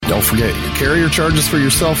Don't forget, your carrier charges for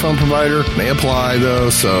your cell phone provider may apply, though,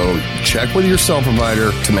 so check with your cell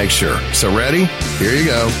provider to make sure. So ready? Here you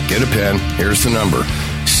go. Get a pen. Here's the number.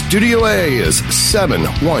 Studio A is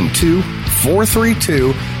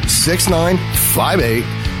 712-432-6958,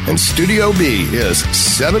 and Studio B is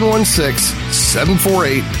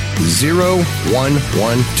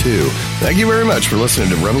 716-748-0112. Thank you very much for listening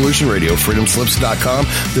to Revolution Radio, freedomslips.com,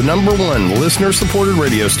 the number one listener-supported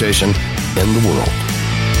radio station in the world.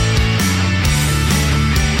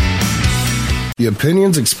 The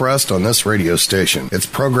opinions expressed on this radio station, its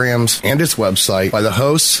programs, and its website by the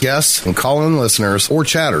hosts, guests, and call-in listeners or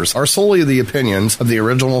chatters are solely the opinions of the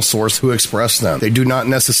original source who expressed them. They do not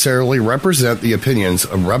necessarily represent the opinions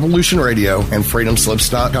of Revolution Radio and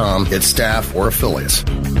freedomslips.com, its staff, or affiliates.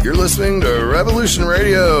 You're listening to Revolution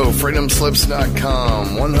Radio, freedomslips.com,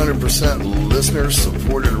 100%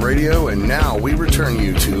 listener-supported radio, and now we return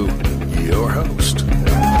you to your host.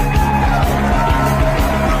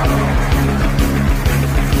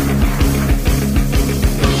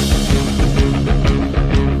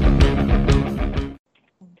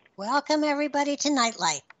 Welcome, everybody, to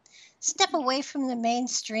Nightlight. Step away from the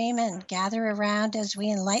mainstream and gather around as we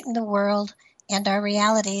enlighten the world and our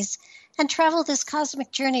realities and travel this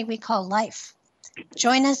cosmic journey we call life.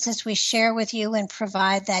 Join us as we share with you and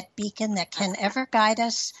provide that beacon that can ever guide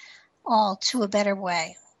us all to a better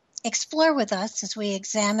way. Explore with us as we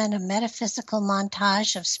examine a metaphysical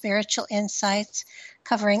montage of spiritual insights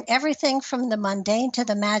covering everything from the mundane to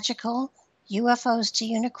the magical, UFOs to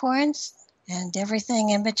unicorns, and everything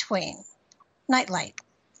in between. Nightlight,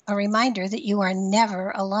 a reminder that you are never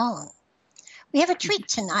alone. We have a treat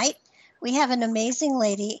tonight. We have an amazing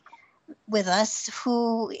lady with us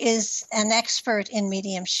who is an expert in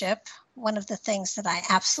mediumship, one of the things that I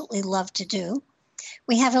absolutely love to do.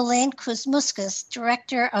 We have Elaine Kuzmuskas,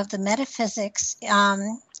 director of the Metaphysics,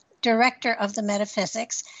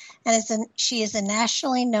 and she is a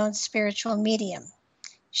nationally known spiritual medium.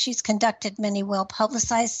 She's conducted many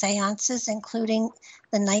well-publicized seances, including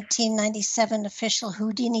the 1997 official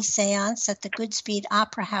Houdini seance at the Goodspeed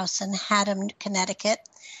Opera House in Haddam, Connecticut,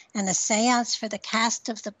 and a seance for the cast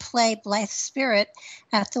of the play Blythe Spirit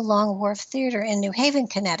at the Long Wharf Theater in New Haven,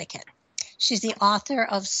 Connecticut. She's the author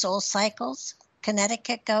of Soul Cycles,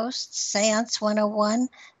 Connecticut Ghosts, Seance 101,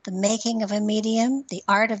 The Making of a Medium, The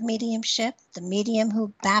Art of Mediumship, The Medium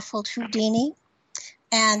Who Baffled Houdini,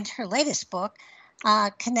 and her latest book,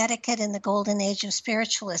 Connecticut in the Golden Age of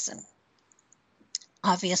Spiritualism.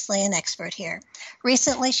 Obviously an expert here.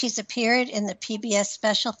 Recently, she's appeared in the PBS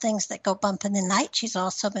special Things That Go Bump in the Night. She's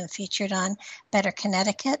also been featured on Better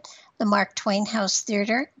Connecticut, the Mark Twain House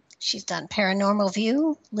Theater. She's done Paranormal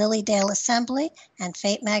View, Lilydale Assembly, and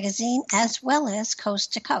Fate Magazine, as well as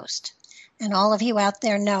Coast to Coast. And all of you out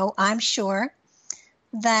there know, I'm sure,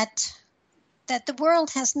 that the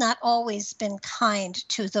world has not always been kind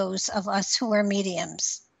to those of us who are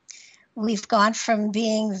mediums. We've gone from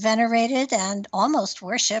being venerated and almost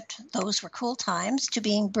worshipped, those were cool times, to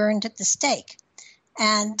being burned at the stake.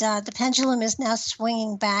 And the pendulum is now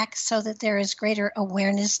swinging back so that there is greater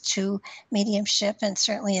awareness to mediumship. And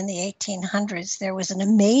certainly in the 1800s, there was an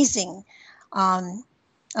amazing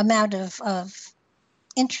amount of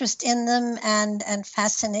interest in them and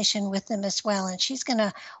fascination with them as well. And she's going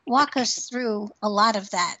to walk us through a lot of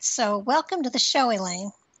that. So welcome to the show,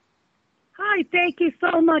 Elaine. Hi, thank you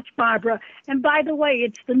so much, Barbara. And by the way,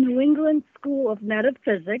 it's the New England School of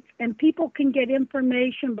Metaphysics, and people can get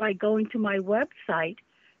information by going to my website,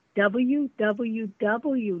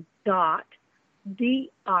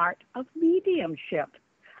 www.theartofmediumship.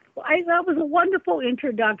 Well, that was a wonderful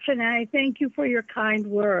introduction, and I thank you for your kind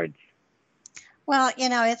words. Well, you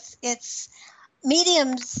know, it's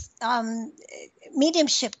mediumship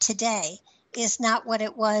today is not what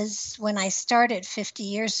it was when I started 50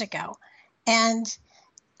 years ago. And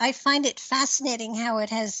I find it fascinating how it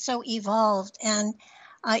has so evolved. And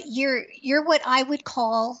you're what I would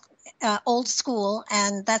call old school,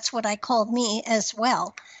 and that's what I call me as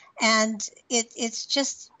well. And it's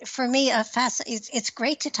just, for me, it's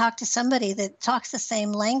great to talk to somebody that talks the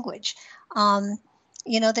same language. You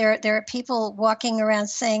know, there are people walking around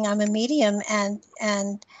saying I'm a medium, and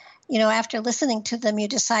you know, after listening to them, you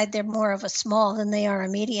decide they're more of a small than they are a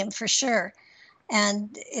medium for sure.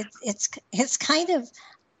 And it's kind of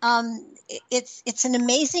it's an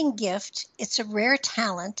amazing gift. It's a rare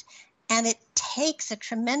talent, and it takes a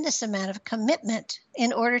tremendous amount of commitment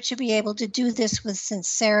in order to be able to do this with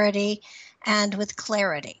sincerity and with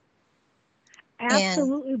clarity.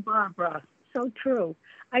 Absolutely, Barbara. So true.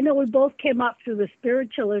 I know we both came up through the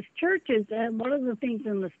spiritualist churches, and one of the things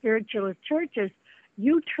in the spiritualist churches,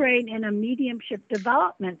 you train in a mediumship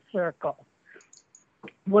development circle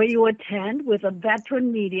where you attend with a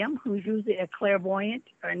veteran medium who's usually a clairvoyant.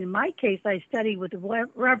 And in my case, I studied with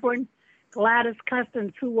Reverend Gladys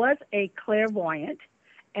Custance, who was a clairvoyant,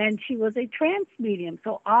 and she was a trance medium.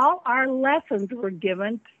 So all our lessons were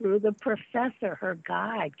given through the professor, her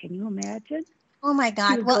guide. Can you imagine? Oh, my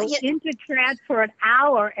God. She would go into trance for an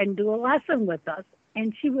hour and do a lesson with us.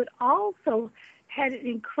 And she would also had an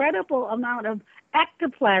incredible amount of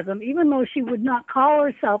ectoplasm. Even though she would not call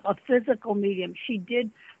herself a physical medium, she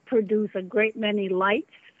did produce a great many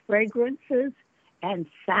lights, fragrances, and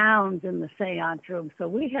sounds in the seance room. So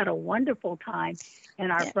we had a wonderful time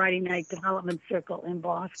in our Friday night development circle in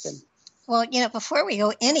Boston. Well, before we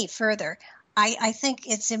go any further, I think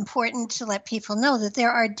it's important to let people know that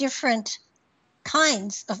there are different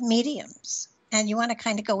kinds of mediums. And you want to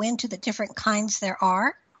kind of go into the different kinds there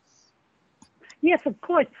are? Yes, of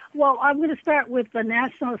course. Well, I'm going to start with the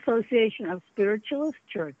National Association of Spiritualist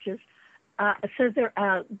Churches. It says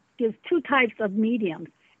there's two types of mediums.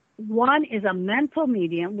 One is a mental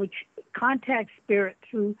medium, which contacts spirit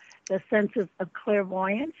through the senses of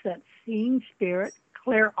clairvoyance, that's seeing spirit,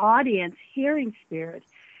 clairaudience, hearing spirit,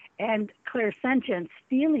 and clairsentience,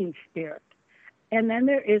 feeling spirit. And then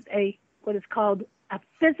there is what is called a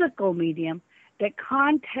physical medium that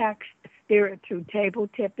contacts spirit through table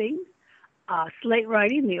tipping, slate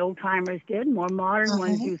writing, the old timers did. More modern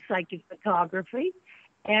ones use psychic photography.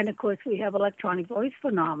 And, of course, we have electronic voice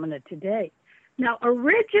phenomena today. Now,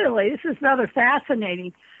 originally, this is rather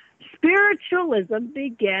fascinating, spiritualism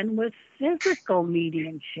began with physical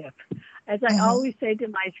mediumship. As I always say to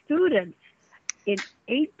my students, in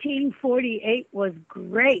 1848 was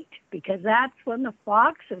great because that's when the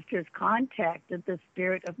Fox sisters contacted the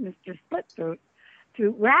spirit of Mr. Splitthroat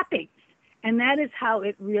through rappings. And that is how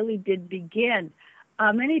it really did begin.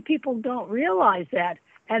 Many people don't realize that.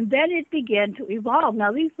 And then it began to evolve.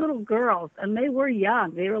 Now, these little girls, and they were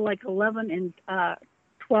young, they were like 11 and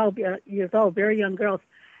 12 years old, very young girls,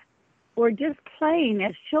 were just playing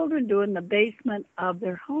as children do in the basement of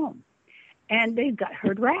their home. And they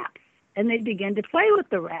heard raps, and they began to play with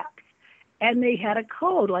the raps. And they had a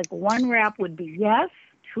code, like one rap would be yes,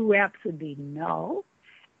 two raps would be no,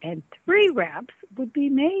 and three raps would be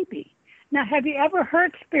maybe. Now, have you ever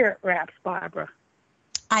heard spirit raps, Barbara?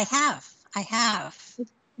 I have.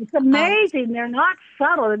 It's amazing. They're not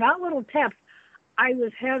subtle. They're not little taps. I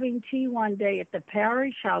was having tea one day at the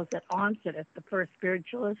parish house at Onset at the First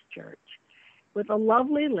Spiritualist Church with a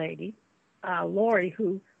lovely lady, Lori,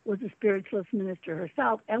 who was a spiritualist minister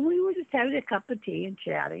herself, and we were just having a cup of tea and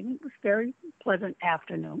chatting. It was a very pleasant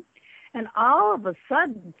afternoon. And all of a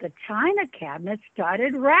sudden, the china cabinet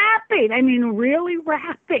started rapping. I mean, really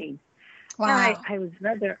rapping. Wow. I was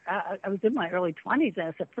I was in my early 20s, and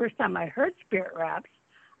it's the first time I heard spirit raps.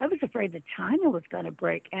 I was afraid the china was going to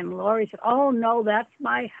break. And Laurie said, oh, no, that's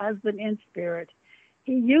my husband in spirit.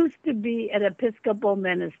 He used to be an Episcopal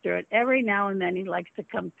minister, and every now and then he likes to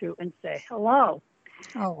come through and say hello.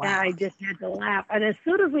 Oh, wow. And I just had to laugh. And as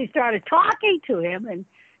soon as we started talking to him and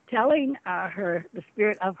telling her the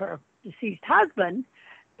spirit of her deceased husband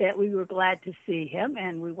that we were glad to see him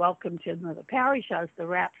and we welcomed him to the parish house, the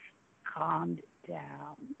raps calmed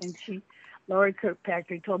down. And Laurie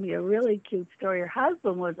Kirkpatrick told me a really cute story. Her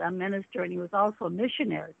husband was a minister and he was also a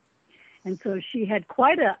missionary. And so she had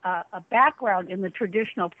quite a background in the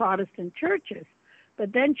traditional Protestant churches.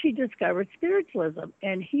 But then she discovered spiritualism,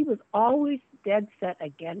 and he was always dead set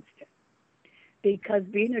against it. Because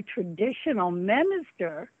being a traditional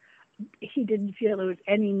minister, he didn't feel there was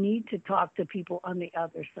any need to talk to people on the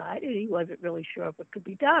other side, and he wasn't really sure if it could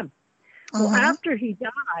be done. Well, after he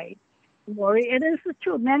died, Laurie, and this is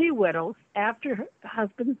true of many widows, after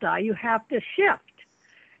husbands die, you have to shift.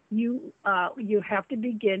 You have to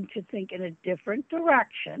begin to think in a different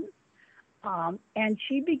direction. And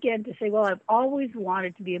she began to say, well, I've always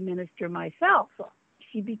wanted to be a minister myself. So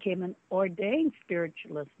she became an ordained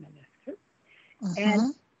spiritualist minister.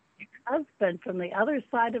 And her husband from the other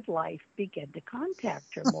side of life began to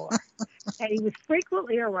contact her more. And he was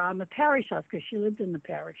frequently around the parish house because she lived in the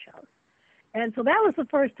parish house. And so that was the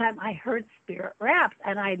first time I heard spirit raps.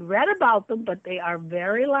 And I'd read about them, but they are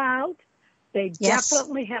very loud. They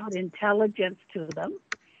definitely have an intelligence to them.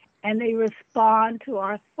 And they respond to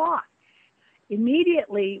our thoughts.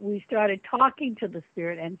 Immediately, we started talking to the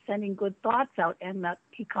spirit and sending good thoughts out, and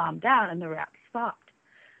he calmed down and the rap stopped.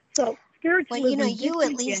 So spiritualism. Well, you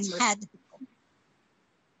at least had,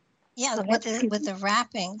 with the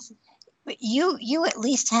rappings, but you at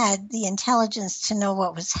least had the intelligence to know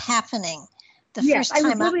what was happening. Yes, I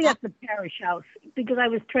was living at the parish house because I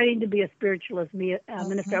was trained to be a spiritualist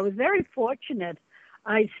minister. I was very fortunate.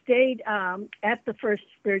 I stayed at the First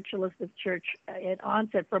Spiritualistic Church at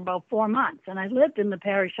Onset for about 4 months, and I lived in the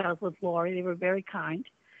parish house with Lori. They were very kind.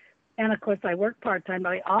 And, of course, I worked part-time,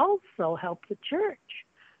 but I also helped the church.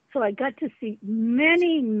 So I got to see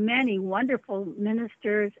many, many wonderful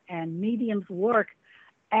ministers and mediums work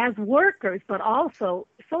as workers, but also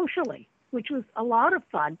socially, which was a lot of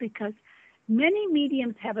fun because many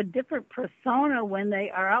mediums have a different persona when they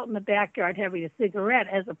are out in the backyard having a cigarette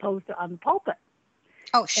as opposed to on the pulpit.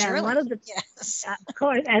 Oh, surely. And one of the, yes. Of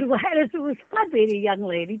course, and it was fun being a young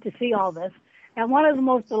lady to see all this. And one of the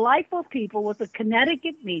most delightful people was a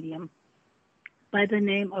Connecticut medium by the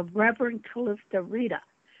name of Reverend Callista Rita.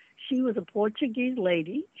 She was a Portuguese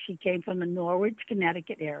lady. She came from the Norwich,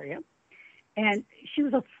 Connecticut area. And she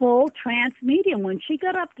was a full trance medium. When she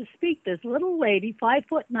got up to speak, this little lady,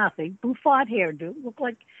 5'0", bouffant hairdo, looked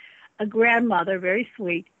like a grandmother, very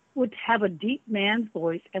sweet, would have a deep man's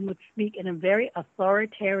voice and would speak in a very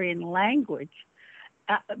authoritarian language,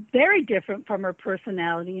 very different from her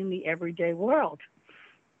personality in the everyday world.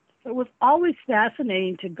 So it was always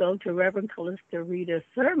fascinating to go to Reverend Callista Rita's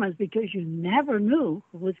sermons because you never knew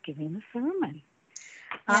who was giving the sermon.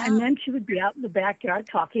 Yeah. And then she would be out in the backyard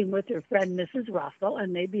talking with her friend, Mrs. Russell,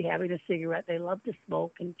 and they'd be having a cigarette. They loved to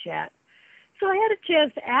smoke and chat. So I had a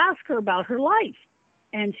chance to ask her about her life,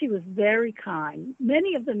 and she was very kind.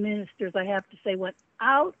 Many of the ministers, I have to say, went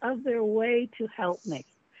out of their way to help me,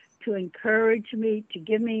 to encourage me, to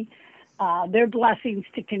give me their blessings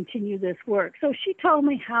to continue this work. So she told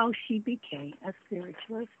me how she became a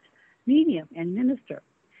spiritualist medium and minister.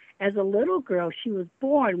 As a little girl, she was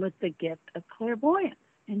born with the gift of clairvoyance,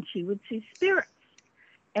 and she would see spirits,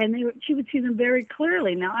 and she would see them very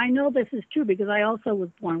clearly. Now, I know this is true because I also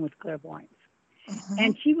was born with clairvoyance,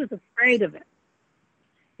 and she was afraid of it.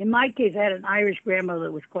 In my case, I had an Irish grandmother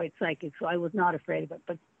that was quite psychic, so I was not afraid of it,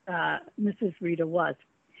 but Mrs. Rita was.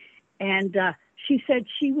 And she said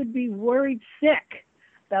she would be worried sick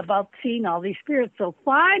about seeing all these spirits. So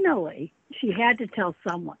finally, she had to tell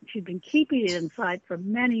someone. She'd been keeping it inside for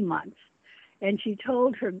many months. And she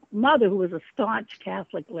told her mother, who was a staunch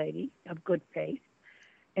Catholic lady of good faith,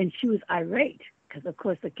 and she was irate because, of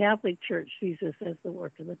course, the Catholic Church sees this as the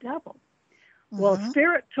work of the devil. Well,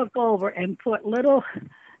 Spirit took over and put little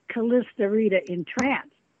Callista Rita in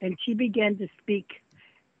trance, and she began to speak.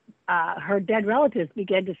 Her dead relatives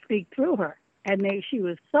began to speak through her. And she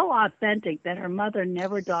was so authentic that her mother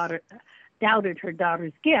never doubted her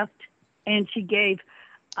daughter's gift, and she gave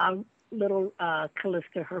little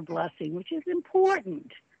Callista her blessing, which is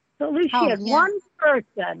important. So at least she had one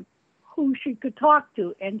person who she could talk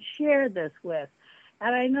to and share this with.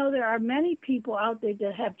 And I know there are many people out there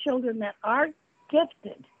that have children that aren't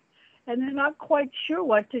gifted, and they're not quite sure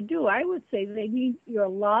what to do. I would say they need your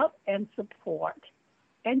love and support,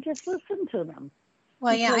 and just listen to them.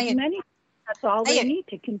 Well, because that's all they need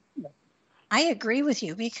to continue. I agree with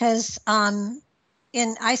you because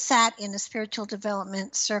I sat in a spiritual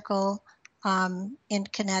development circle in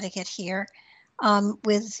Connecticut here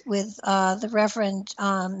with the Reverend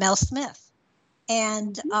Mel Smith,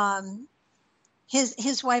 and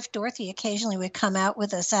his wife Dorothy occasionally would come out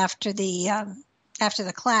with us after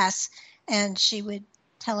the class, and she would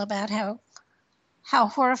tell about how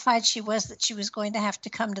horrified she was that she was going to have to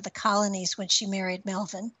come to the colonies when she married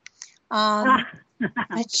Melvin.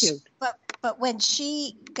 But when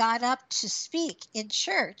she got up to speak in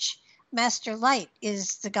church, Master Light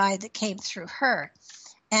is the guy that came through her,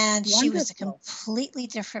 and Wonderful. She was a completely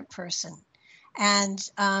different person. And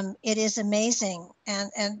it is amazing.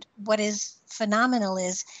 And what is phenomenal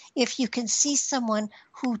is if you can see someone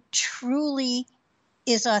who truly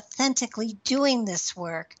is authentically doing this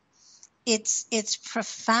work, it's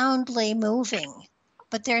profoundly moving.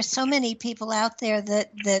 But there are so many people out there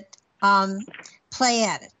that play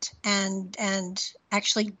at it and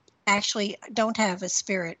actually don't have a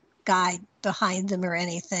spirit guide behind them or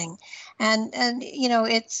anything. And you know,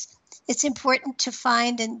 it's important to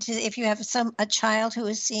find, and if you have a child who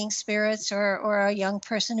is seeing spirits or a young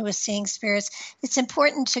person who is seeing spirits, it's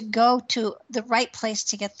important to go to the right place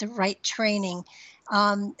to get the right training.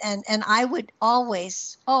 And I would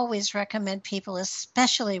always recommend people,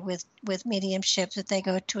 especially with mediumship, that they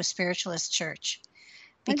go to a spiritualist church,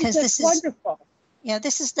 because this is wonderful. Yeah,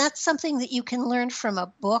 this is not something that you can learn from a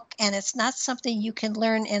book, and it's not something you can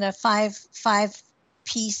learn in a five-piece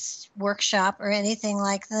workshop or anything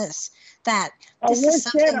like this. This is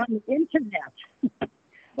something on the internet. A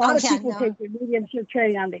lot of people take their mediumship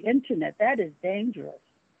training on the internet. That is dangerous.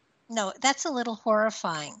 No, that's a little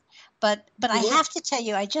horrifying. But I have to tell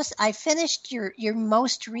you, I finished your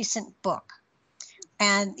most recent book,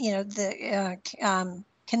 and you know the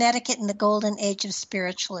Connecticut in the Golden Age of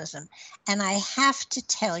Spiritualism. And I have to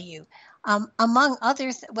tell you, among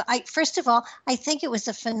other first of all, I think it was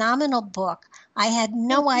a phenomenal book. I had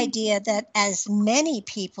no idea that as many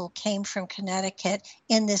people came from Connecticut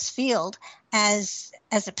in this field as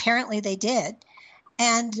apparently they did.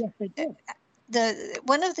 And yes, they did.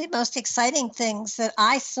 One of the most exciting things that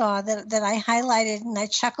I saw that I highlighted and I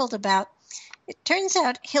chuckled about, it turns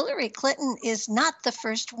out Hillary Clinton is not the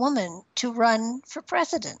first woman to run for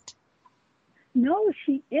president. No,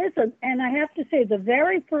 she isn't. And I have to say, the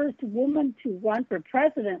very first woman to run for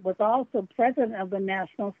president was also president of the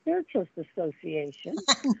National Spiritualist Association.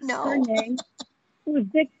 No. Her name was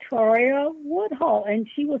Victoria Woodhull, and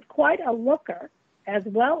she was quite a looker, as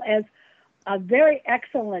well as a very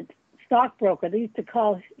excellent stockbroker. They used to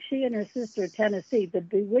call she and her sister Tennessee the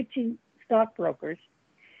bewitching stockbrokers.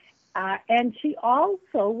 And she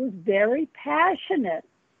also was very passionate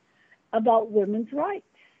about women's rights.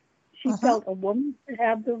 She felt a woman should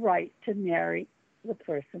have the right to marry the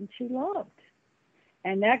person she loved.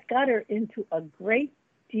 And that got her into a great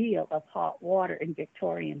deal of hot water in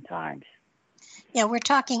Victorian times. Yeah, we're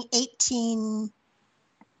talking 18...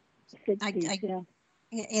 60s, yeah.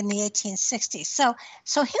 In the 1860s.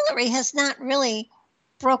 So Hillary has not really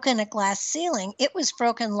broken a glass ceiling. It was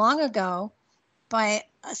broken long ago by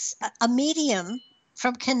a medium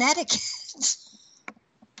from Connecticut.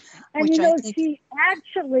 And she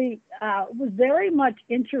actually was very much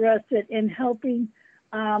interested in helping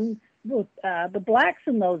the blacks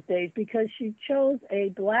in those days, because she chose a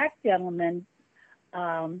black gentleman,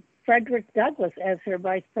 Frederick Douglass, as her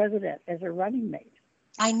vice president, as her running mate.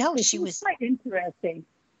 I know she was quite interesting.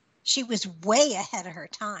 She was way ahead of her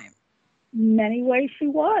time. Many ways she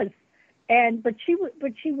was, but she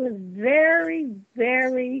was very,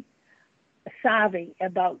 very savvy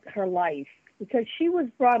about her life, because she was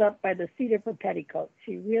brought up by the Cedar for Petticoats.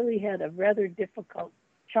 She really had a rather difficult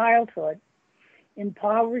childhood,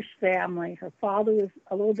 impoverished family. Her father was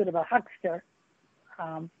a little bit of a huckster,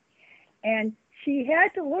 and she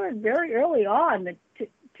had to learn very early on that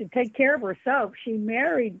to take care of herself. She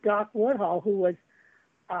married Doc Woodhull, who was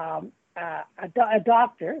a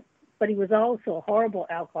doctor, but he was also a horrible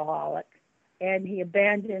alcoholic, and he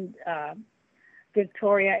abandoned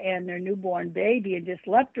Victoria and their newborn baby and just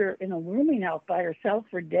left her in a rooming house by herself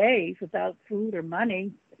for days without food or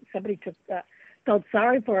money. Somebody felt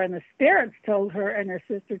sorry for her, and the spirits told her and her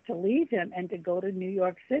sister to leave him and to go to New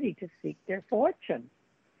York City to seek their fortune.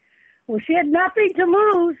 Well, she had nothing to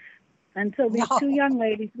lose. And so these two young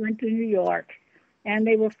ladies went to New York, and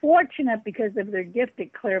they were fortunate because of their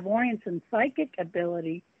gifted clairvoyance and psychic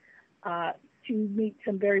ability to meet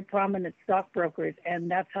some very prominent stockbrokers,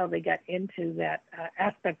 and that's how they got into that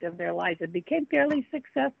aspect of their life and became fairly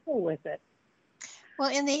successful with it.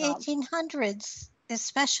 Well, in the 1800s,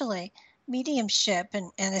 especially, mediumship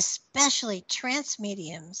and especially trance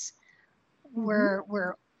mediums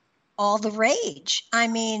were all the rage. I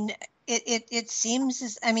mean, it seems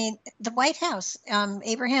as, I mean, the White House,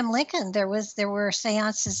 Abraham Lincoln, there were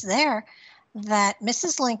seances there that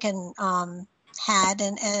Mrs. Lincoln had,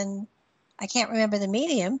 and I can't remember the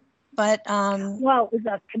medium, but well, it was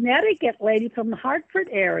a Connecticut lady from the Hartford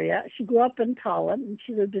area. She grew up in Tullen, and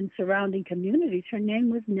she lived in surrounding communities. Her name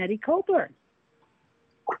was Nettie Coburn,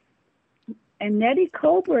 and Nettie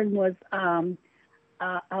Coburn was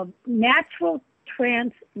a natural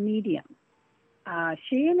trance medium.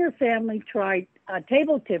 She and her family tried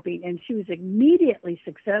table tipping, and she was immediately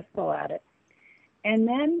successful at it. And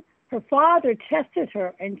then her father tested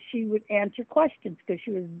her, and she would answer questions because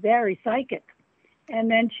she was very psychic. And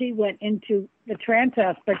then she went into the trance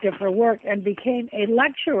aspect of her work and became a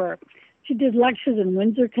lecturer. She did lectures in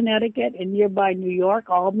Windsor, Connecticut, in nearby New York,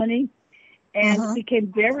 Albany, and became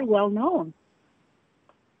very well known.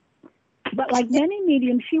 But like many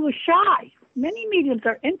mediums, she was shy. Many mediums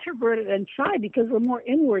are introverted and shy because we're more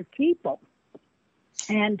inward people.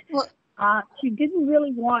 And she didn't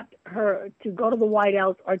really want her to go to the White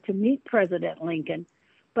House or to meet President Lincoln.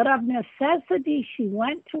 But of necessity, she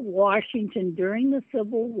went to Washington during the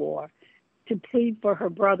Civil War to plead for her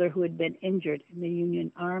brother, who had been injured in the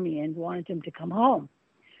Union Army and wanted him to come home.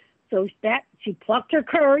 So that she plucked her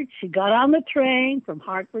courage. She got on the train from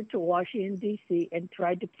Hartford to Washington, D.C., and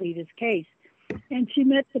tried to plead his case. And she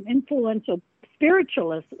met some influential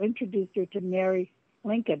spiritualists who introduced her to Mary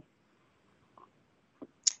Lincoln.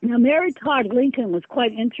 Now, Mary Todd Lincoln was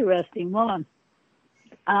quite interesting woman.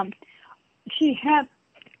 She had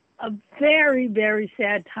a very, very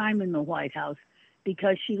sad time in the White House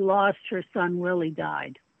because she lost her son. Willie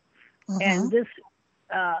died. And this,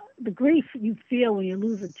 the grief you feel when you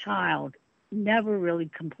lose a child never really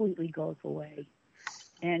completely goes away.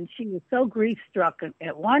 And she was so grief-struck.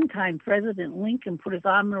 At one time, President Lincoln put his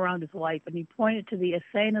arm around his wife, and he pointed to the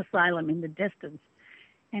insane asylum in the distance.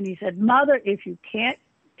 And he said, "Mother, if you can't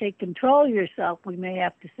take control of yourself, we may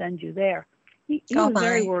have to send you there." He was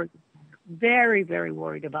very worried, very, very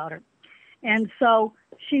worried about her. And so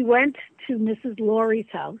she went to Mrs. Laurie's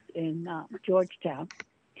house in Georgetown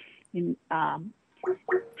to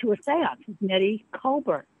a seance with Nettie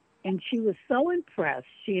Colbert. And she was so impressed,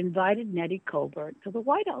 she invited Nettie Colbert to the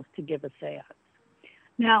White House to give a seance.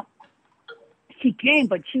 Now, she came,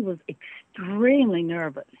 but she was extremely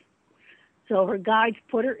nervous. So her guides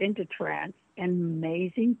put her into trance, and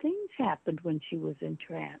amazing things happened when she was in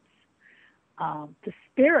trance. The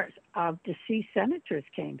spirits of deceased senators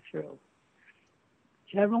came through.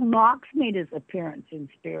 General Knox made his appearance in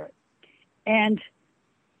spirit. And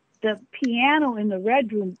the piano in the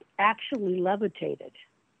Red Room actually levitated.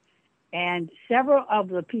 And several of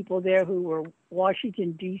the people there who were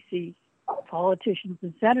Washington, D.C. politicians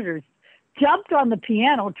and senators jumped on the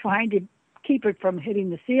piano trying to keep it from hitting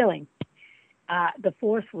the ceiling. The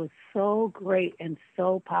force was so great and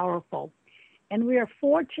so powerful. And we are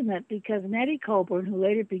fortunate because Nettie Colburn, who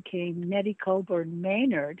later became Nettie Colburn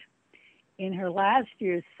Maynard, in her last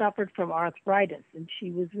years suffered from arthritis, and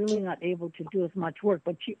she was really not able to do as much work.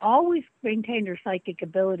 But she always maintained her psychic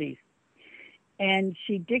abilities. And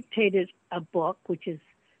she dictated a book, which is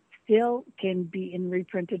still can be in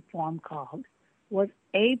reprinted form, called Was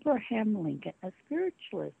Abraham Lincoln a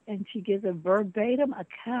Spiritualist? And she gives a verbatim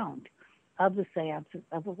account of the seances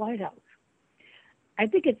of the White House. I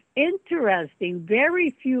think it's interesting. Very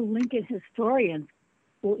few Lincoln historians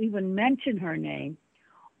will even mention her name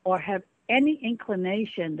or have any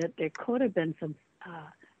inclination that there could have been some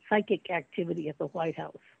psychic activity at the White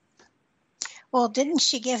House. Well, didn't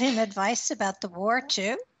she give him advice about the war,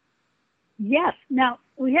 too? Yes. Now,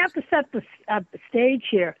 we have to set the stage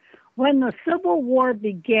here. When the Civil War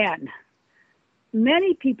began,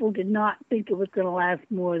 many people did not think it was going to last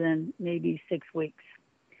more than maybe 6 weeks.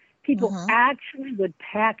 People actually would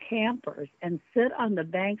pack hampers and sit on the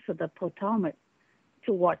banks of the Potomac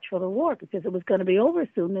to watch for the war because it was going to be over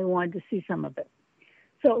soon. They wanted to see some of it.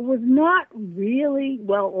 So it was not really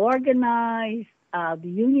well organized. The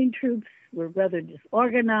Union troops were rather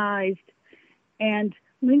disorganized. And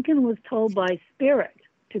Lincoln was told by spirit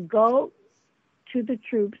to go to the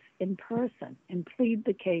troops in person and plead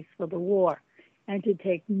the case for the war and to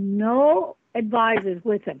take no advisors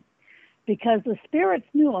with him because the spirits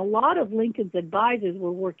knew a lot of Lincoln's advisors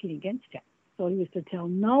were working against him. So he was to tell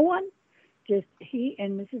no one. Just he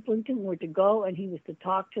and Mrs. Lincoln were to go, and he was to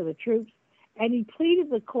talk to the troops. And he pleaded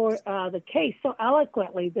the case so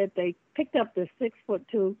eloquently that they picked up the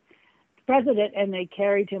 6'2" president and they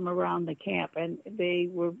carried him around the camp. And they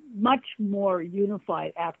were much more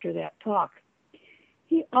unified after that talk.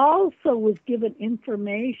 He also was given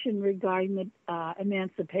information regarding the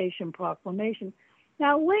Emancipation Proclamation.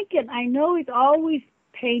 Now, Lincoln, I know he's always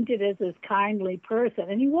painted as this kindly person,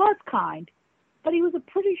 and he was kind. But he was a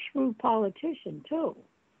pretty shrewd politician, too.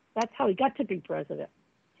 That's how he got to be president.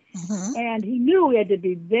 And he knew he had to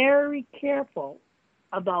be very careful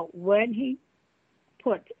about when he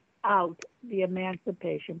put out the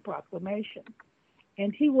Emancipation Proclamation.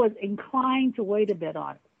 And he was inclined to wait a bit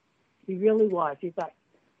on it. He really was. He thought,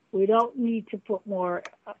 we don't need to put more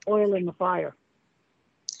oil in the fire.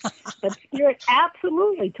 But Spirit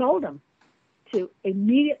absolutely told him to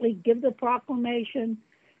immediately give the proclamation,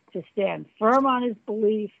 to stand firm on his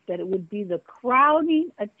belief that it would be the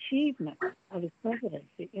crowning achievement of his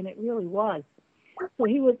presidency, and it really was. So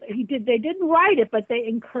they didn't write it, but they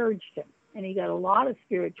encouraged him, and he got a lot of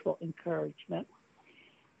spiritual encouragement.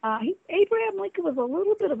 Abraham Lincoln was a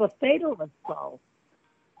little bit of a fatalist, though.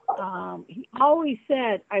 He always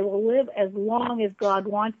said, I will live as long as God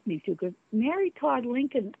wants me to, because Mary Todd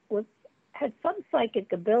Lincoln had some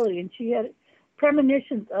psychic ability, and she had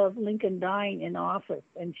premonitions of Lincoln dying in office,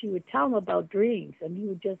 and she would tell him about dreams, and he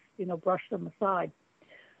would just, brush them aside.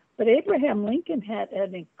 But Abraham Lincoln had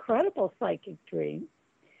an incredible psychic dream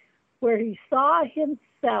where he saw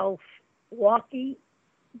himself walking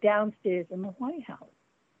downstairs in the White House,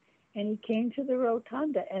 and he came to the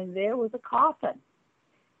rotunda, and there was a coffin,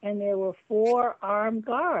 and there were 4 armed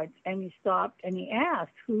guards, and he stopped, and he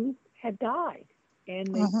asked who had died, and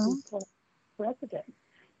they told the president.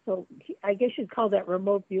 So I guess you'd call that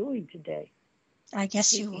remote viewing today. I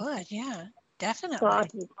guess you would, yeah, definitely. Saw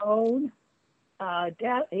his own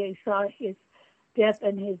death. He saw his death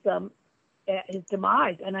and his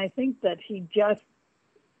demise, and I think that he just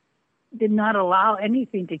did not allow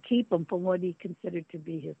anything to keep him from what he considered to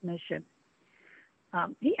be his mission.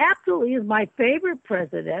 He absolutely is my favorite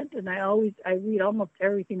president, and I read almost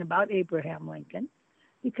everything about Abraham Lincoln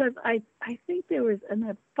because I think there was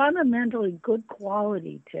a fundamentally good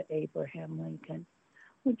quality to Abraham Lincoln,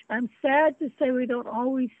 which I'm sad to say we don't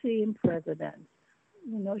always see in presidents.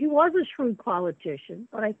 You know, he was a shrewd politician,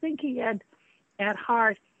 but I think he had at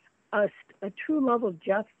heart a true love of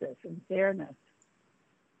justice and fairness.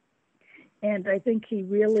 And I think he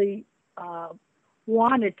really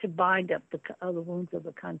wanted to bind up the wounds of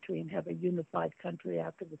the country and have a unified country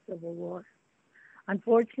after the Civil War.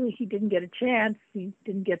 Unfortunately, he didn't get a chance. He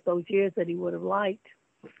didn't get those years that he would have liked.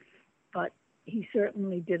 But he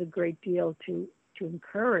certainly did a great deal to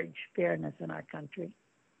encourage fairness in our country.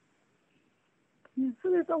 Yeah,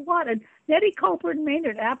 so there's a lot. And Nettie Copeland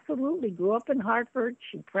Maynard absolutely grew up in Hartford.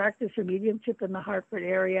 She practiced her mediumship in the Hartford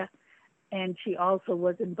area. And she also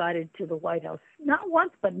was invited to the White House, not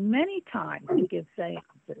once, but many times to give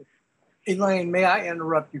seances. Elaine, may I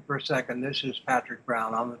interrupt you for a second? This is Patrick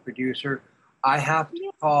Brown. I'm the producer. I have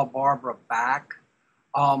to call Barbara back.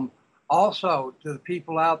 Also, to the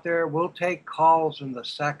people out there, we'll take calls in the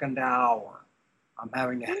second hour. I'm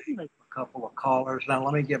having to hang up a couple of callers. Now,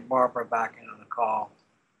 let me get Barbara back into the call.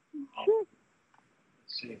 Sure.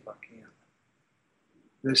 Let's see if I can.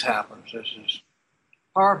 This happens. This is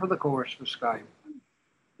par for the course for Skype.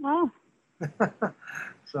 Oh.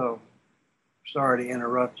 So, sorry to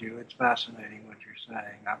interrupt you. It's fascinating what you're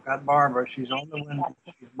saying. I've got Barbara. She's on the window.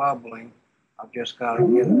 She's bubbling. I've just got to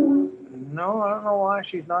get her. No, I don't know why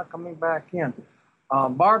she's not coming back in.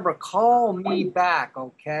 Barbara, call me back,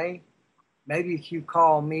 okay? Maybe if you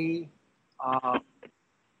call me,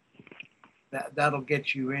 that'll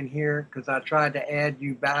get you in here because I tried to add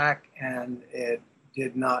you back and it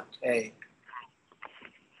did not take.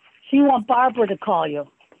 So you want Barbara to call you?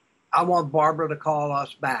 I want Barbara to call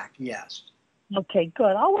us back, yes. Okay,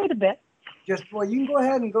 good. I'll wait a bit. Well, you can go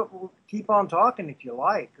ahead and keep on talking if you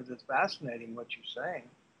like, because it's fascinating what you're saying.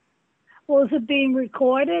 Well, is it being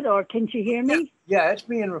recorded, or can she hear me? Yeah, it's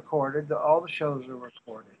being recorded. All the shows are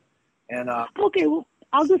recorded. And okay, well,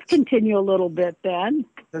 I'll just continue a little bit then.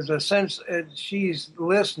 There's a sense she's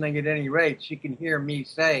listening at any rate. She can hear me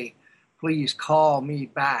say, please call me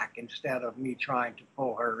back instead of me trying to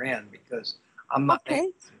pull her in because I'm not.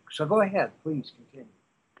 Okay. So go ahead, please continue.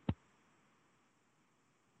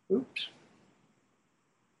 Oops.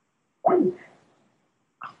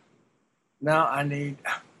 Now I need,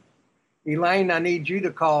 Elaine, I need you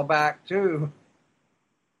to call back too.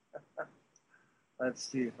 Let's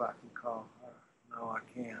see if I can call her. No, I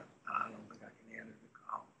can't. I don't think I can enter the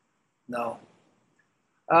call. No.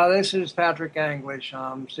 This is Patrick English.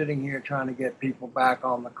 I'm sitting here trying to get people back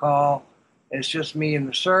on the call. It's just me and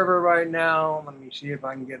the server right now. Let me see if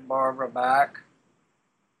I can get Barbara back.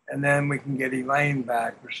 And then we can get Elaine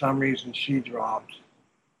back. For some reason, she dropped.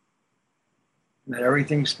 And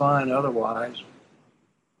everything's fine otherwise.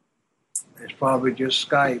 It's probably just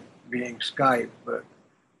Skype being Skype, but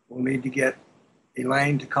we'll need to get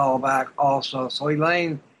Elaine to call back also. So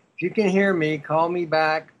Elaine, if you can hear me, call me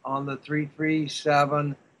back on the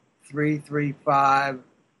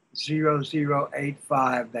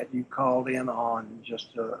 337-335-0085 that you called in on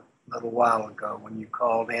just a little while ago when you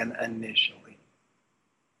called in initially.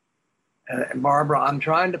 And Barbara, I'm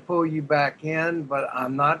trying to pull you back in, but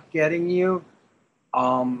I'm not getting you.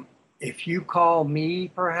 If you call me,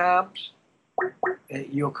 perhaps,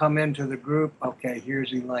 you'll come into the group. Okay,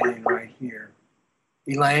 here's Elaine right here.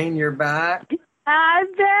 Elaine, you're back?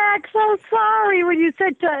 I'm back. So sorry when you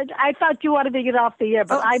said I thought you wanted to get off the air,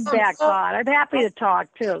 but I'm back, Todd. I'm happy to talk,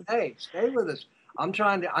 too. Hey, stay with us. I'm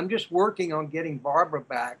just working on getting Barbara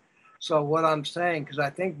back. So what I'm saying, because I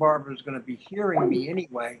think Barbara's going to be hearing me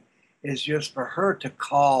anyway, is just for her to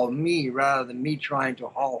call me rather than me trying to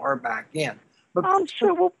haul her back in. But,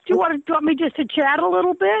 sure. Well, do you want me just to chat a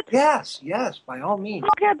little bit? Yes, by all means.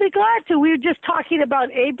 Okay, I'd be glad to. We were just talking about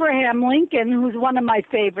Abraham Lincoln, who's one of my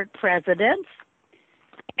favorite presidents.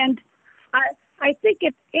 And I think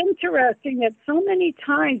it's interesting that so many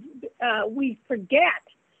times we forget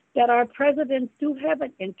that our presidents do have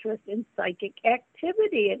an interest in psychic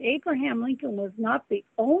activity. And Abraham Lincoln was not the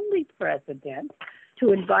only president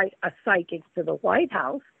to invite a psychic to the White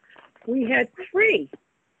House. We had three.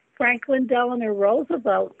 Franklin Delano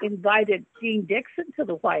Roosevelt invited Jeane Dixon to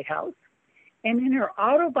the White House. And in her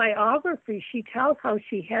autobiography, she tells how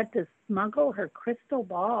she had to smuggle her crystal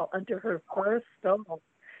ball under her fur stole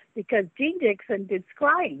because Jeane Dixon did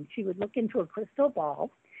scrying. She would look into a crystal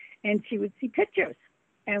ball and she would see pictures.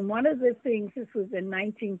 And one of the things, this was in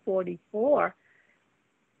 1944,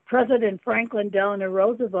 President Franklin Delano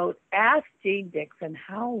Roosevelt asked Jeane Dixon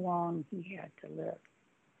how long he had to live.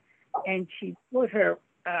 and she put her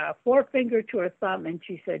forefinger to her thumb, and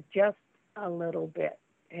she said, just a little bit.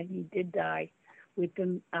 And he did die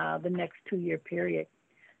within the next 2-year period.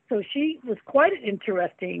 So she was quite an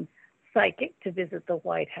interesting psychic to visit the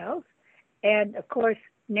White House. And, of course,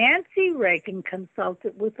 Nancy Reagan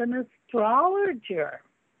consulted with an astrologer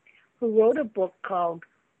who wrote a book called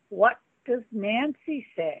What Does Nancy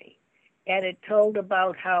Say? And it told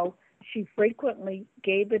about how she frequently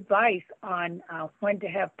gave advice on when to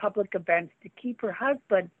have public events to keep her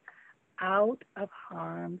husband out of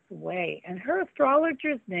harm's way. And her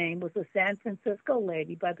astrologer's name was a San Francisco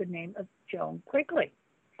lady by the name of Joan Quigley.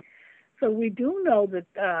 So we do know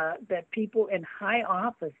that people in high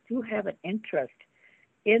office do have an interest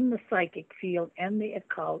in the psychic field and the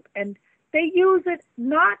occult, and they use it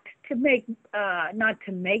not to make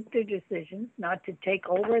their decisions, not to take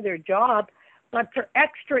over their job, but for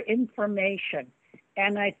extra information.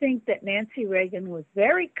 And I think that Nancy Reagan was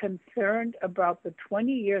very concerned about the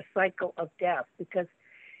 20-year cycle of death, because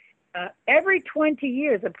every 20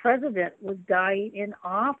 years a president was dying in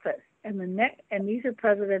office, and these are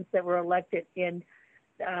presidents that were elected in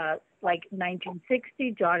like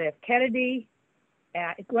 1960, John F. Kennedy.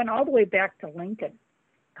 It went all the way back to Lincoln.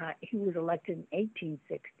 He was elected in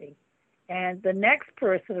 1860. And the next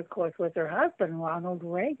person, of course, was her husband, Ronald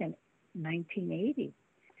Reagan, 1980.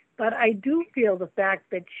 But I do feel the fact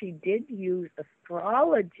that she did use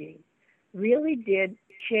astrology really did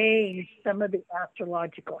change some of the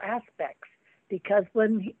astrological aspects, because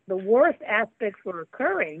when the worst aspects were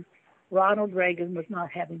occurring, Ronald Reagan was not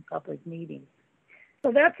having public meetings.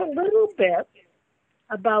 So that's a little bit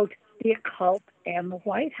about the occult and the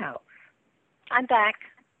White House. I'm back.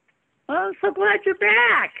 Oh, I'm so glad you're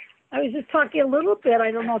back. I was just talking a little bit.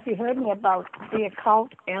 I don't know if you heard me about the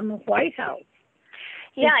occult and the White House.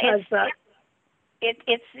 Yeah, because,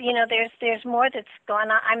 it's there's more that's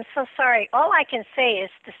gone on. I'm so sorry. All I can say is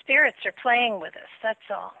the spirits are playing with us. That's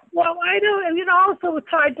all. Well, I know, and also it's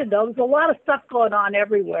hard to know. There's a lot of stuff going on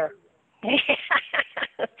everywhere.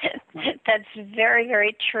 That's very,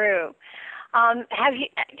 very true. Have you?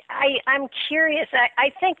 I'm curious.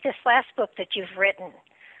 I think this last book that you've written,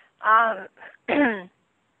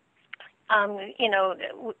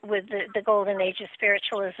 with the Golden Age of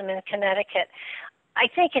Spiritualism in Connecticut, I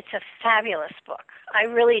think it's a fabulous book. I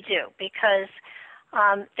really do, because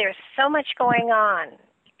there's so much going on,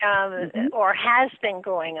 or has been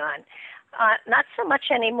going on. Not so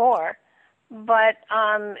much anymore, but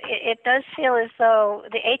it does feel as though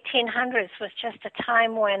the 1800s was just a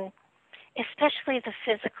time when, especially the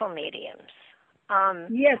physical mediums.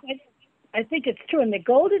 Yes, I think it's true. And the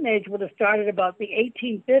Golden Age would have started about the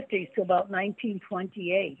 1850s to about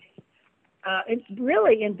 1928.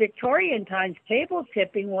 Really, in Victorian times, table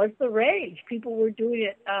tipping was the rage. People were doing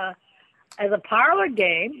it as a parlor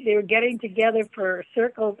game. They were getting together for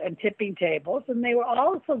circles and tipping tables, and they were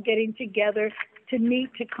also getting together to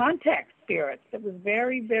meet to contact spirits. It was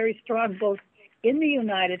very, very strong, both in the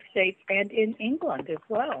United States and in England as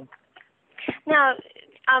well. Now,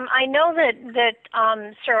 I know that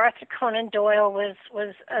Sir Arthur Conan Doyle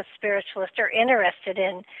was a spiritualist, or interested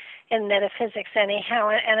in metaphysics anyhow,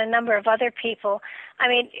 and a number of other people. I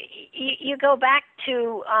mean, you go back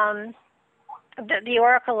to the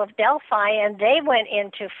Oracle of Delphi, and they went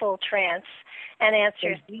into full trance and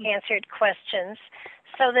answered questions.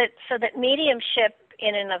 So that mediumship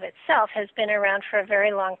in and of itself has been around for a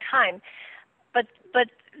very long time. But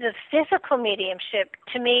the physical mediumship,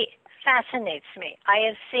 to me, fascinates me. I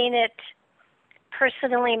have seen it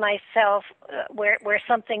personally myself, where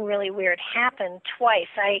something really weird happened twice.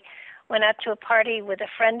 I went out to a party with a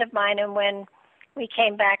friend of mine, and when we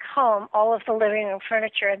came back home, all of the living room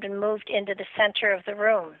furniture had been moved into the center of the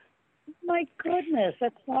room. My goodness,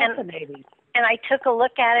 that's fascinating. And I took a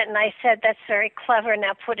look at it, and I said, that's very clever,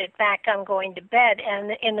 now put it back, I'm going to bed.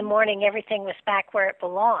 And in the morning, everything was back where it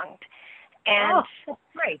belonged. And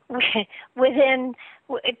great. Within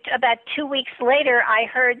about 2 weeks later, I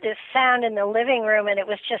heard this sound in the living room, and it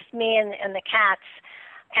was just me and the cats,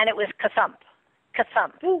 and it was ka-thump,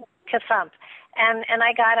 ka-thump, ka-thump. And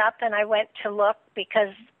I got up and I went to look,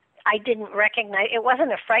 because I didn't recognize, it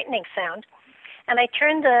wasn't a frightening sound. And I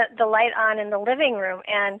turned the light on in the living room,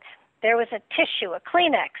 and there was a tissue, a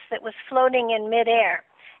Kleenex, that was floating in midair.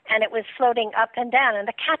 And it was floating up and down, and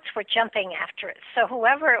the cats were jumping after it. So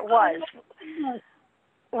whoever it was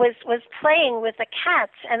playing with the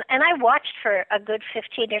cats. And I watched for a good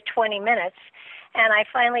 15 or 20 minutes, and I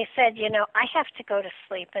finally said, I have to go to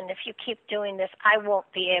sleep, and if you keep doing this, I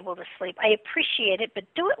won't be able to sleep. I appreciate it, but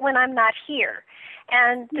do it when I'm not here.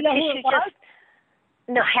 And the tissue just...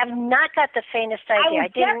 No, I have not got the faintest idea. I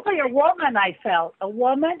was definitely a woman, I felt. A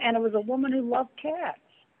woman, and it was a woman who loved cats.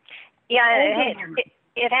 Yeah,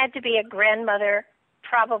 it had to be a grandmother,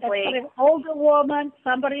 probably. An older woman,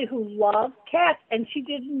 somebody who loved cats, and she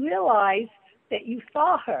didn't realize that you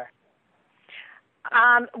saw her.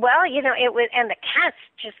 Well, it was, and the cats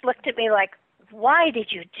just looked at me like, "Why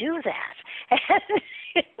did you do that?"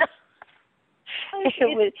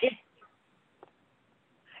 And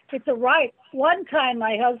it's a right. One time,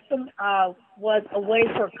 my husband was away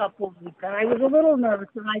for a couple of weeks, and I was a little nervous,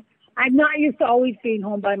 and I'm not used to always being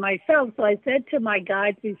home by myself, so I said to my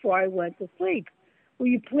guides before I went to sleep, "Will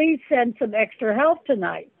you please send some extra help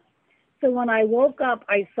tonight?" So when I woke up,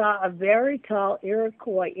 I saw a very tall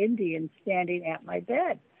Iroquois Indian standing at my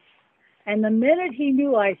bed. And the minute he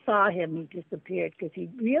knew I saw him, he disappeared because he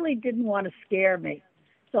really didn't want to scare me.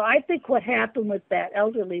 So I think what happened with that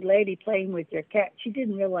elderly lady playing with your cat, she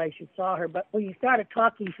didn't realize you saw her, but when you started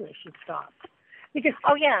talking to her, she stopped. Because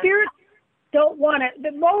spirits don't want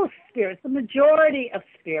to, most spirits, the majority of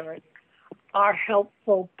spirits are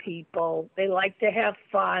helpful people. They like to have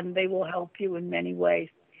fun. They will help you in many ways.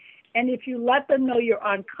 And if you let them know you're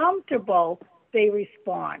uncomfortable, they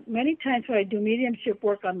respond. Many times when I do mediumship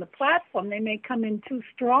work on the platform, they may come in too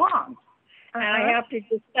strong. And I have to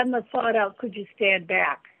just send the thought out, could you stand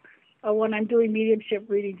back? Or when I'm doing mediumship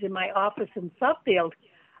readings in my office in Suffield,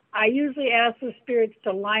 I usually ask the spirits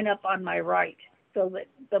to line up on my right so that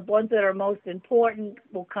the ones that are most important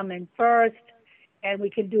will come in first, and we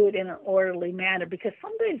can do it in an orderly manner. Because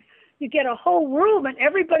sometimes you get a whole room and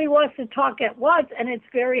everybody wants to talk at once, and it's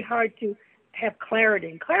very hard to have clarity.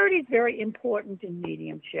 And clarity is very important in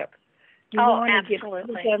mediumship. You want to give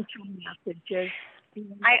presidential messages.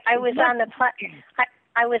 I was on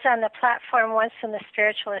the platform once in the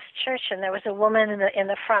Spiritualist Church, and there was a woman in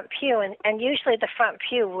the front pew, and usually the front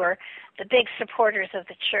pew were the big supporters of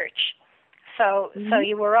the church. So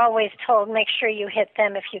you were always told, make sure you hit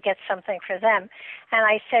them if you get something for them. And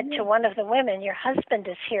I said to one of the women, your husband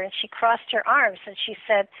is here, and she crossed her arms, and she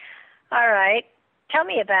said, all right, tell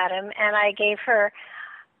me about him. And I gave her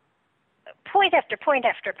point after point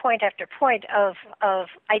after point after point of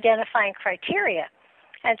identifying criteria.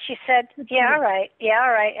 And she said, yeah, all right.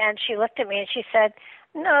 And she looked at me and she said,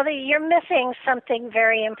 no, you're missing something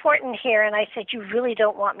very important here. And I said, you really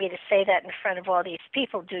don't want me to say that in front of all these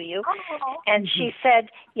people, do you? And she said,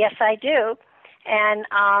 yes, I do. And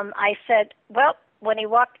I said, well, when he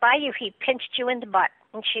walked by you, he pinched you in the butt.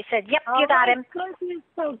 And she said, yep, you got him. That is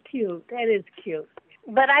so cute. That is cute.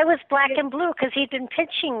 But I was black and blue because he'd been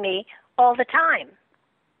pinching me all the time.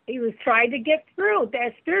 He was trying to get through.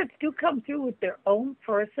 Their spirits do come through with their own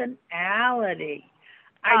personality.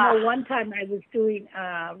 I know one time I was doing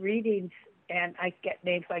readings, and I get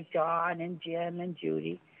names like John and Jim and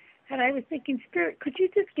Judy. And I was thinking, Spirit, could you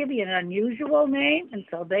just give me an unusual name? And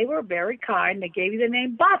so they were very kind. They gave me the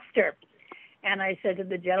name Buster. And I said to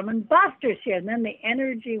the gentleman, Buster's here. And then the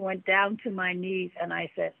energy went down to my knees, and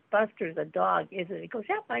I said, Buster's a dog, isn't it? He goes,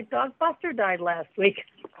 yeah, my dog Buster died last week.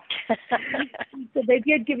 So they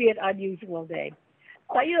did give me an unusual name.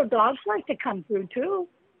 But, dogs like to come through, too.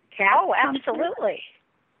 Cats absolutely.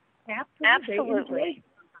 Absolutely.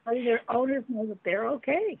 Their owners know that they're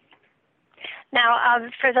okay. Now,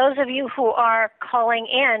 for those of you who are calling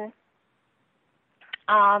in,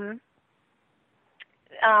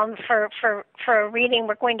 for a reading,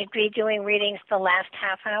 we're going to be doing readings the last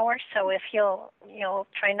half hour. So if you'll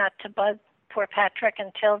try not to bug poor Patrick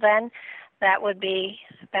until then, that would be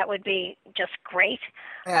just great.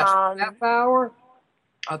 Half hour?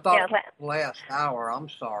 I thought last hour. I'm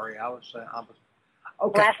sorry. I was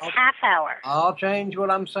okay. Last half hour. I'll change what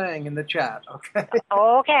I'm saying in the chat. Okay.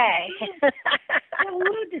 Okay. I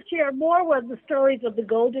wanted to share more with the stories of the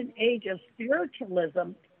golden age of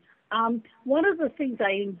spiritualism. One of the things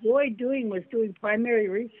I enjoyed doing was doing primary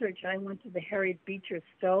research. I went to the Harriet Beecher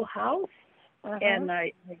Stowe house, and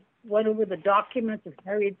I went over the documents of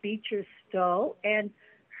Harriet Beecher Stowe and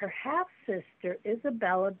her half-sister,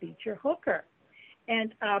 Isabella Beecher Hooker.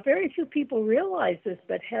 And very few people realize this,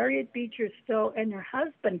 but Harriet Beecher Stowe and her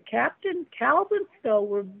husband, Captain Calvin Stowe,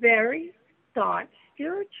 were very staunch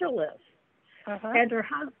spiritualists. And her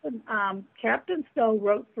husband, Captain Stowe,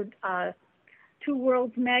 wrote for Two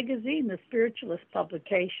Worlds magazine, the spiritualist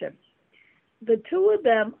publication. The two of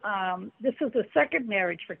them, this was the second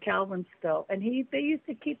marriage for Calvin Stowe, and they used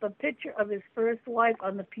to keep a picture of his first wife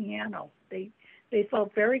on the piano. They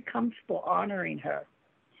felt very comfortable honoring her.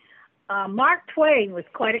 Mark Twain was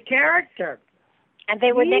quite a character. And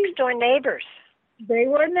they were next-door neighbors. They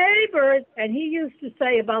were neighbors, and he used to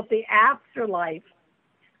say about the afterlife,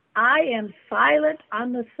 I am silent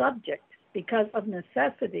on the subject, Because of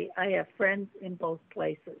necessity, I have friends in both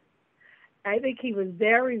places. I think he was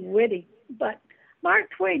very witty, but Mark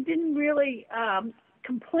Twain didn't really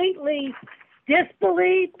completely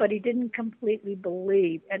disbelieve, but he didn't completely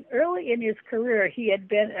believe. And early in his career, he had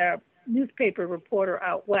been a newspaper reporter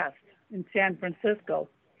out west in San Francisco,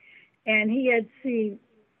 and he had seen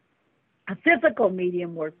a physical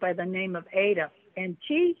medium work by the name of Ada. And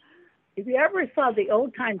she, if you ever saw the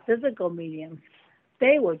old-time physical mediums,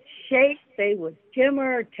 they would shake, they would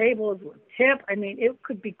shimmer, tables would tip. I mean, it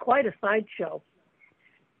could be quite a sideshow.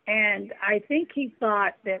 And I think he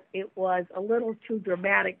thought that it was a little too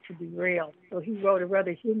dramatic to be real. So he wrote a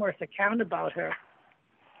rather humorous account about her.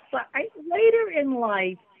 But later in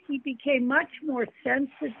life, he became much more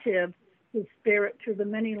sensitive to spirit through the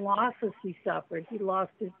many losses he suffered. He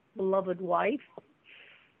lost his beloved wife.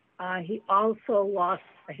 He also lost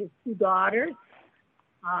his two daughters.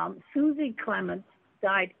 Susie Clemens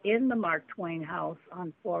died in the Mark Twain house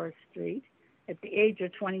on Forest Street at the age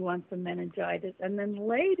of 21 from meningitis. And then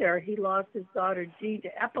later, he lost his daughter Jean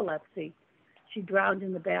to epilepsy. She drowned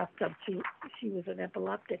in the bathtub. She was an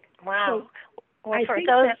epileptic. Wow. So well,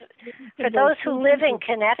 for those who live in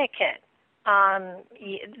Connecticut,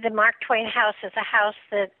 the Mark Twain house is a house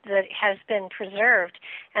that has been preserved,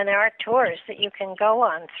 and there are tours that you can go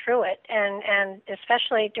on through it. And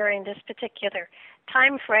especially during this particular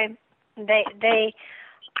time frame, they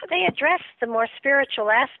address the more spiritual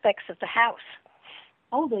aspects of the house.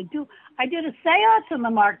 Oh, they do. I did a seance in the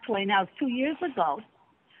Mark Twain house 2 years ago.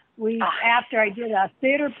 After I did a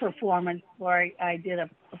theater performance where I did a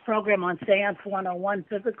program on Seance 101,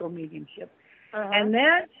 physical mediumship. And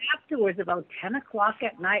then afterwards, about 10 o'clock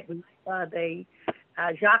at night,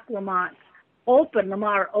 Jacques Lamar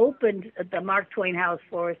opened the Mark Twain house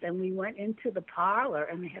for us, and we went into the parlor,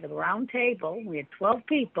 and we had a round table. We had 12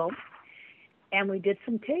 people, and we did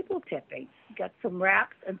some table tipping, got some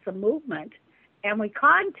raps and some movement, and we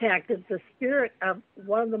contacted the spirit of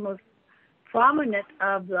one of the most prominent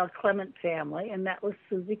of the Clement family, and that was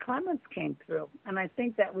Susie Clemens came through. And I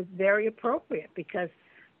think that was very appropriate because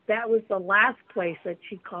that was the last place that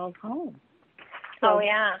she called home. So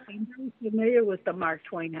I'm very familiar with the Mark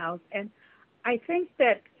Twain house, and I think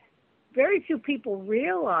that very few people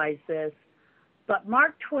realize this, but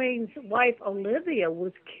Mark Twain's wife, Olivia,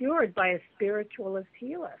 was cured by a spiritualist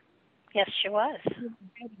healer. Yes, she was. She was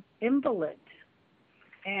an invalid.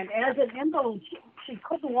 And as an invalid, she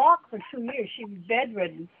couldn't walk for 2 years. She was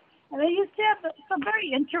bedridden. And they used to have some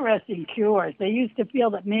very interesting cures. They used to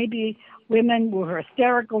feel that maybe women who were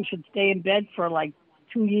hysterical should stay in bed for like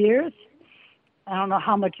 2 years. I don't know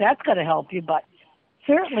how much that's going to help you, but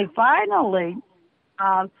certainly, finally,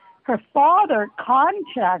 her father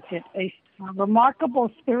contacted a remarkable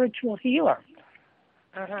spiritual healer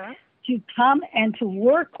to come and to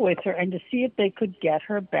work with her and to see if they could get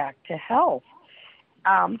her back to health.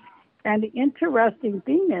 And the interesting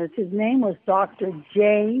thing is, his name was Dr.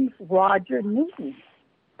 James Roger Newton,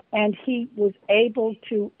 and he was able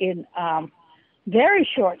to, in very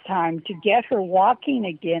short time, to get her walking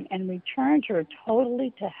again and returned her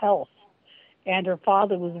totally to health. And her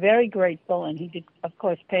father was very grateful, and he did, of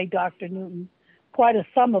course, pay Dr. Newton quite a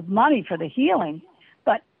sum of money for the healing.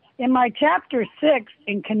 But in my chapter 6,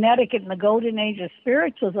 in Connecticut and the Golden Age of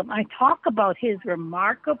Spiritualism, I talk about his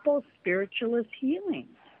remarkable spiritualist healing,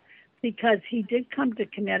 because he did come to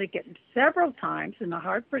Connecticut several times in the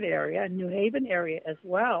Hartford area, New Haven area as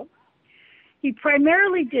well. He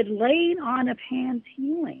primarily did laying on of hands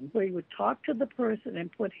healing, where he would talk to the person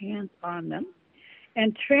and put hands on them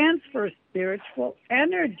and transfer spiritual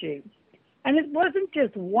energy. And it wasn't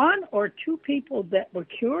just one or two people that were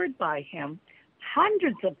cured by him.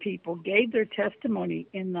 Hundreds of people gave their testimony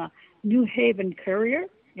in the New Haven Courier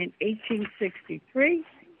in 1863.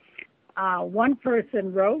 One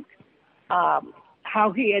person wrote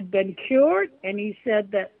how he had been cured, and he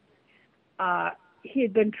said that he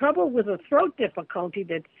had been troubled with a throat difficulty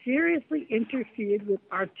that seriously interfered with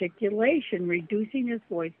articulation, reducing his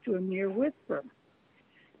voice to a mere whisper.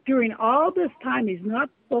 During all this time, he's not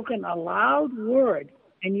spoken a loud word,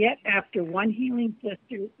 and yet after one healing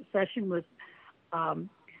session with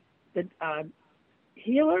the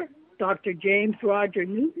healer, Dr. James Roger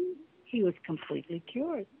Newton, he was completely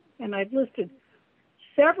cured. And I've listed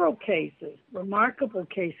several cases, remarkable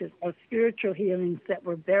cases of spiritual healings that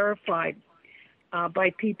were verified by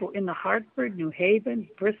people in the Hartford, New Haven,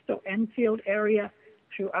 Bristol, Enfield area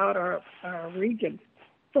throughout our region.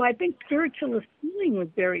 So I think spiritualist healing was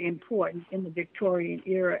very important in the Victorian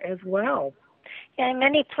era as well. Yeah, in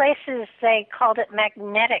many places they called it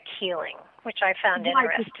magnetic healing, which I found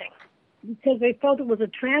interesting. Because they felt it was a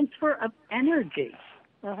transfer of energy.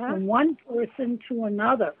 from one person to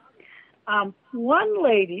another. One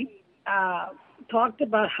lady talked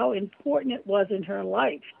about how important it was in her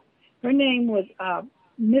life. Her name was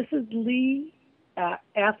Mrs. Lee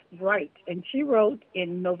F. Wright, and she wrote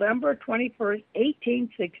in November 21st,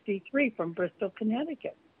 1863 from Bristol,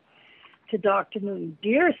 Connecticut, to Dr. Newton.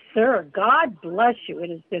 Dear sir, God bless you. It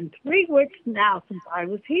has been 3 weeks now since I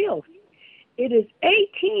was healed. It is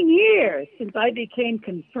 18 years since I became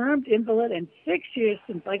confirmed invalid and 6 years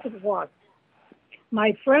since I could walk.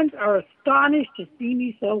 My friends are astonished to see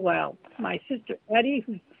me so well. My sister Eddie,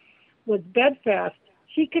 who was bedfast,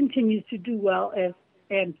 she continues to do well,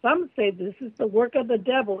 and some say this is the work of the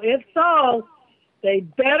devil. If so, they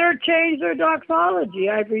better change their doxology.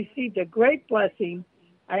 I've received a great blessing.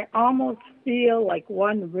 I almost feel like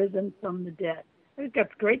one risen from the dead. I think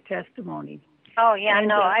that's great testimony. Oh, yeah,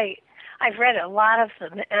 and, I've read a lot of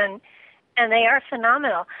them, and they are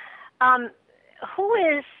phenomenal. Who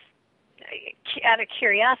is, out of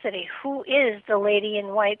curiosity, who is the lady in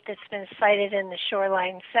white that's been cited in the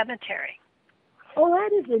Shoreline Cemetery? Oh,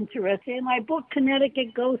 that is interesting. In my book,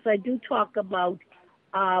 Connecticut Ghosts, I do talk about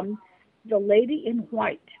the lady in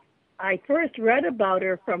white. I first read about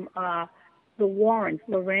her from the Warrens.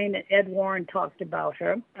 Lorraine and Ed Warren talked about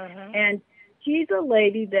her. And she's a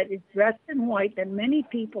lady that is dressed in white that many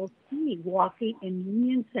people see walking in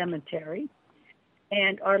Union Cemetery.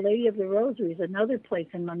 And Our Lady of the Rosary is another place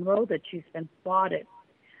in Monroe that she's been spotted.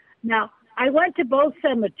 Now, I went to both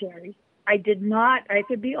cemeteries. I could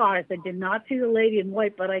be honest, I did not see the lady in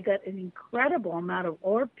white, but I got an incredible amount of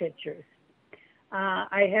orb pictures.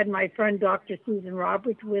 I had my friend Dr. Susan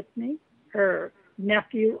Roberts with me, her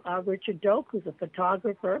nephew, Richard Doak, who's a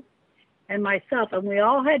photographer, and myself, and we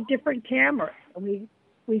all had different cameras, and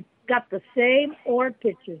we got the same orb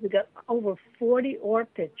pictures. We got over 40 orb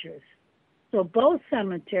pictures. So both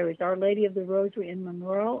cemeteries, Our Lady of the Rosary in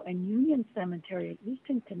Monroe and Union Cemetery in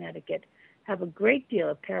Eastern Connecticut, have a great deal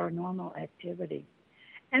of paranormal activity.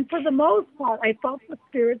 And for the most part, I felt the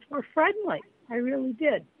spirits were friendly. I really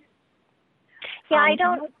did. Yeah, I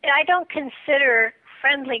don't consider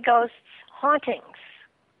friendly ghosts hauntings.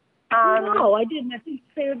 No, I didn't. I think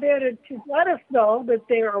they're there to let us know that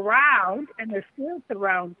they're around, and their spirits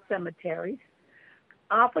around cemeteries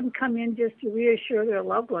often come in just to reassure their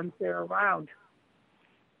loved ones they're around.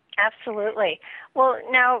 Absolutely. Well,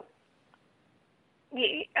 now,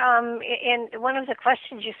 in one of the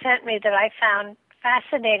questions you sent me that I found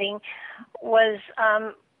fascinating was,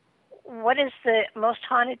 what is the most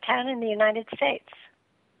haunted town in the United States?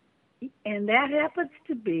 And that happens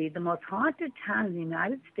to be the most haunted town in the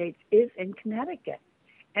United States is in Connecticut,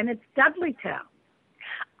 and it's Dudleytown.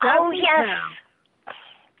 Oh, yes.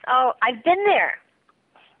 Oh, I've been there.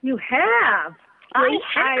 You have? I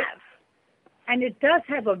have. And it does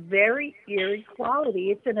have a very eerie quality.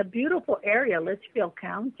 It's in a beautiful area, Litchfield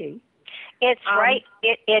County. It's right.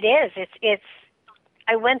 It is. It's.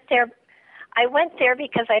 I went there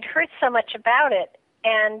because I'd heard so much about it,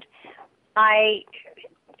 and I'm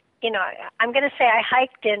going to say I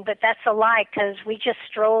hiked in, but that's a lie because we just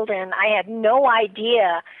strolled in. I had no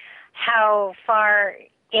idea how far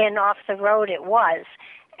in off the road it was,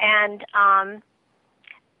 and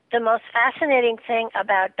the most fascinating thing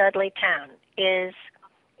about Dudleytown is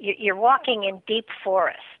you're walking in deep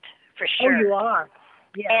forest, for sure. Oh, you are.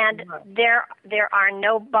 Yes, and there are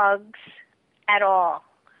no bugs at all.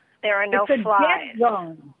 There are no flies. It's a dead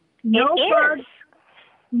zone. No bugs,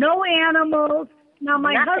 no animals. Now,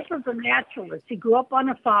 my husband's a naturalist. He grew up on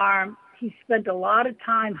a farm. He spent a lot of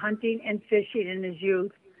time hunting and fishing in his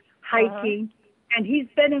youth, hiking, and he's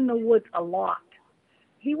been in the woods a lot.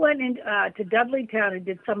 He went into to Dudleytown and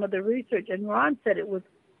did some of the research, and Ron said it was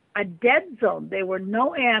a dead zone. There were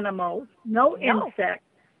no animals, no insects,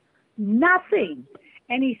 nothing.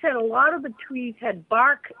 And he said a lot of the trees had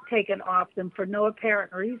bark taken off them for no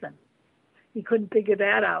apparent reason. He couldn't figure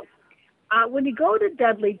that out. When you go to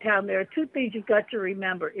Dudleytown, there are two things you've got to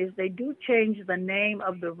remember, is they do change the name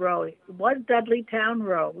of the road. It was Dudleytown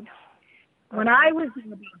Road. When I was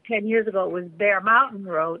about 10 years ago, it was Bear Mountain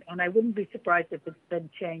Road, and I wouldn't be surprised if it's been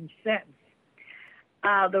changed since.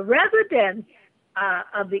 The residents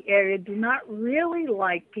of the area do not really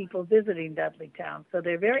like people visiting Dudleytown, so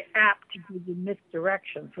they're very apt to give you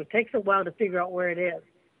misdirection. So it takes a while to figure out where it is.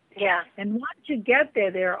 Yeah. And once you get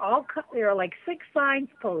there, there are like 6 signs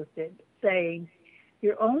posted saying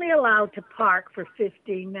you're only allowed to park for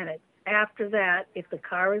 15 minutes. After that, if the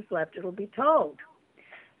car is left, it'll be towed.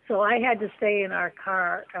 So I had to stay in our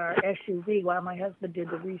car, our SUV, while my husband did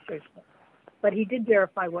the research. But he did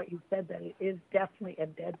verify what you said, that it is definitely a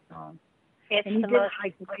dead zone. And he did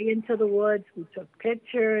hike way into the woods. We took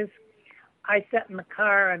pictures. I sat in the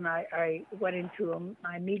car and I went into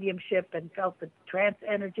my mediumship and felt the trance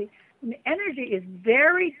energy. And the energy is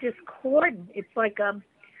very discordant. It's like, I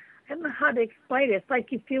don't know how to explain it. It's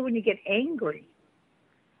like you feel when you get angry.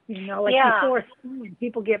 You know, like before when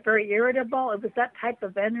people get very irritable. It was that type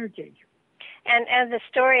of energy. And the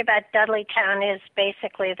story about Dudleytown is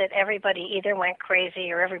basically that everybody either went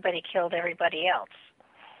crazy or everybody killed everybody else.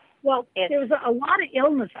 Well, there was a lot of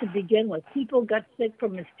illness to begin with. People got sick for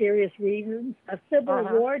mysterious reasons. A Civil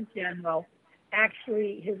War general,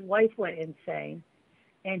 actually, his wife went insane,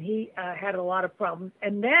 and he had a lot of problems.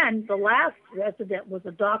 And then the last resident was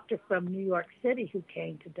a doctor from New York City who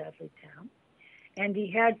came to Dudleytown, and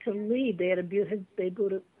he had to leave. They had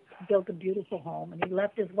built a beautiful home, and he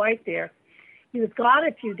left his wife there. He was gone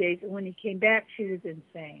a few days, and when he came back, she was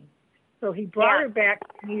insane. So he brought her back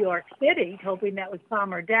to New York City, hoping that would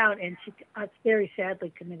calm her down, and she very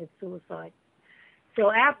sadly committed suicide. So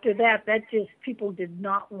after that, people did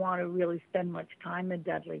not want to really spend much time in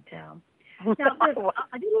Dudleytown. Now,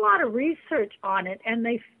 I did a lot of research on it, and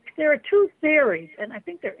there are two theories, and I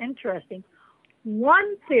think they're interesting.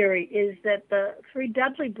 One theory is that the three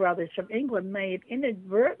Dudley brothers from England may have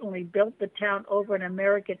inadvertently built the town over an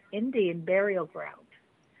American Indian burial ground.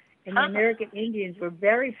 And the American Indians were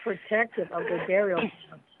very protective of their burial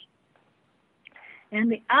grounds.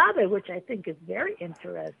 And the other, which I think is very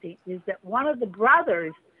interesting, is that one of the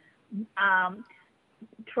brothers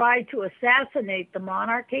tried to assassinate the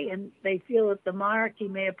monarchy, and they feel that the monarchy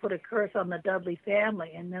may have put a curse on the Dudley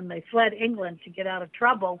family, and then they fled England to get out of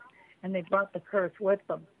trouble, and they brought the curse with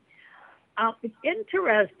them. It's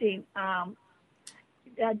interesting.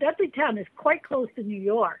 Dudleytown is quite close to New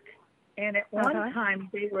York, and at one time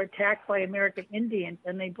they were attacked by American Indians,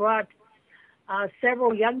 and they brought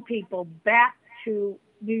several young people back to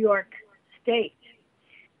New York State.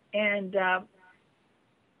 And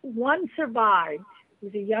one survived. He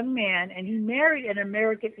was a young man, and he married an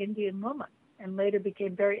American Indian woman and later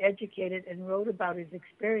became very educated and wrote about his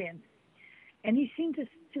experience. And he seemed to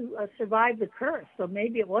survive the curse, so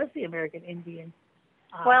maybe it was the American Indian.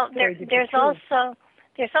 Well, there's also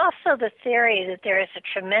the theory that there is a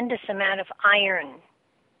tremendous amount of iron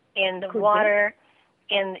in the water,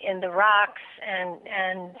 in the rocks,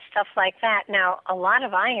 and stuff like that. Now, a lot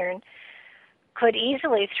of iron could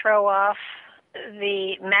easily throw off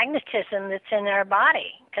the magnetism that's in our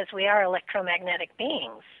body, because we are electromagnetic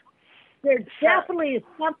beings. There definitely is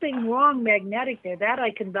something wrong magnetic there. That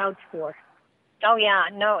I can vouch for. Oh yeah,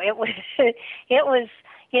 no, it was,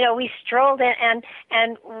 we strolled in,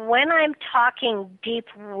 and when I'm talking deep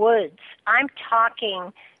woods, I'm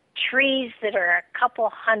talking trees that are a couple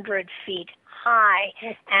 100 feet high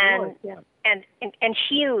and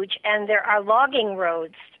huge, and there are logging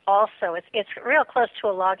roads also. It's real close to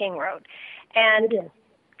a logging road, and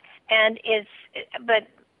but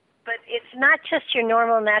it's not just your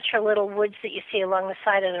normal natural little woods that you see along the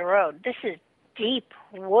side of the road. This is deep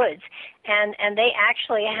woods, and they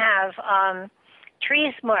actually have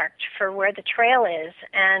trees marked for where the trail is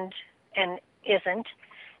and isn't.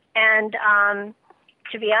 And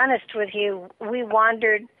to be honest with you, we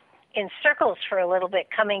wandered in circles for a little bit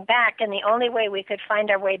coming back, and the only way we could find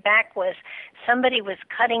our way back was somebody was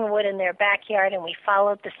cutting wood in their backyard, and we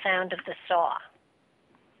followed the sound of the saw.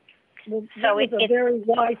 Well, that was a very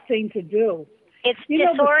wise thing to do. It's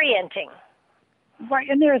disorienting. Right,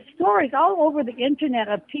 and there are stories all over the internet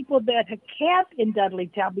of people that have camped in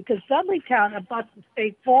Dudleytown, because Dudleytown abuts the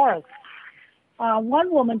state forest.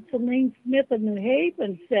 One woman, Celine Smith of New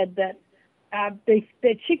Haven, said that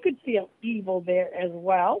that she could feel evil there as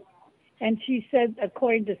well. And she said,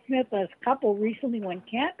 according to Smith, a couple recently went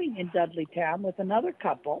camping in Dudleytown with another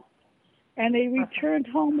couple, and they returned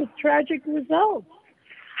home with tragic results.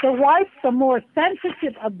 The wife, the more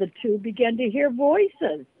sensitive of the two, began to hear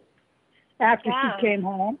voices after she came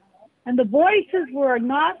home. And the voices were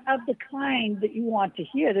not of the kind that you want to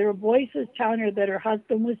hear. There were voices telling her that her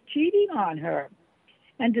husband was cheating on her.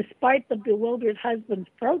 And despite the bewildered husband's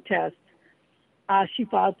protest, she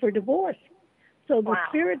filed for divorce. So the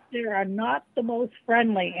spirits there are not the most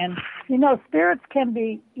friendly. And, spirits can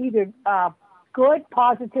be either good,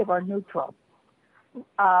 positive, or neutral.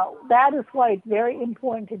 That is why it's very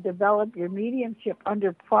important to develop your mediumship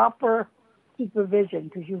under proper supervision,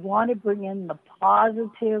 because you want to bring in the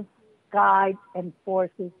positive guides and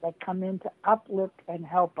forces that come in to uplift and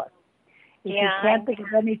help us. If you can't think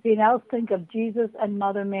of anything else, think of Jesus and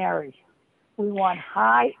Mother Mary. We want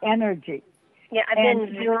high energy. Yeah,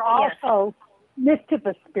 there are also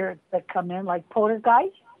mischievous spirits that come in, like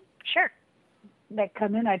poltergeists. Sure. That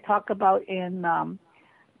come in. I talk about in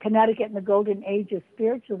Connecticut in the Golden Age of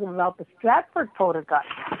Spiritualism about the Stratford poltergeist.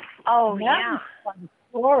 Oh, And that yeah. was a fun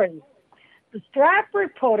story. The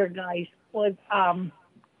Stratford poltergeist was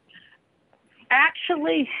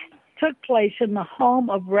actually took place in the home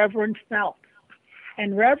of Reverend Phelps.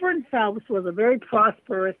 And Reverend Phelps was a very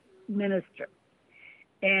prosperous minister.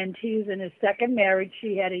 And he was in his second marriage.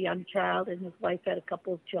 He had a young child, and his wife had a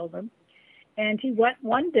couple of children. And he went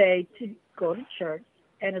one day to go to church.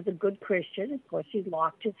 And as a good Christian, of course, he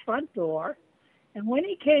locked his front door. And when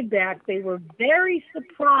he came back, they were very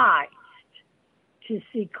surprised to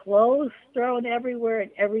see clothes thrown everywhere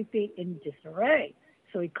and everything in disarray.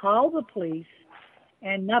 So he called the police,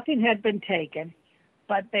 and nothing had been taken,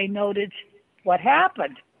 but they noted what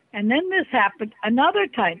happened. And then this happened another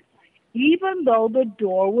time, even though the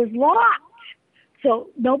door was locked. So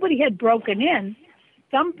nobody had broken in.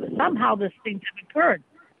 Somehow this thing had occurred.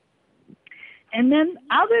 And then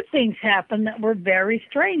other things happened that were very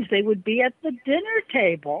strange. They would be at the dinner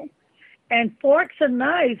table, and forks and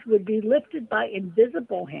knives would be lifted by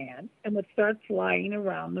invisible hands and would start flying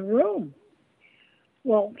around the room.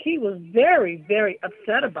 Well, he was very, very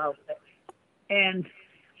upset about this, and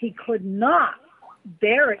he could not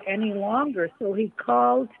bear it any longer, so he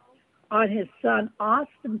called on his son,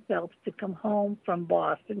 Austin Phelps, to come home from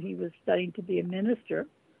Boston. He was studying to be a minister,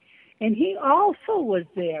 and he also was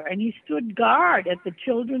there, and he stood guard at the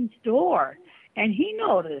children's door, and he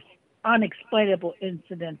noticed unexplainable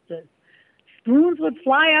incidences. Spoons would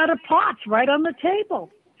fly out of pots right on the table.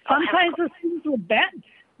 Sometimes the spoons were bent.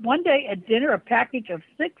 One day at dinner, a package of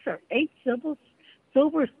 6 or 8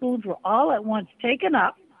 silver spoons were all at once taken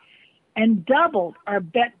up and doubled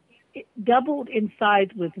in size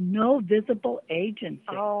with no visible agency.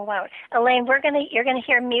 Oh, wow. Elaine, you're gonna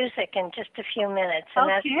hear music in just a few minutes,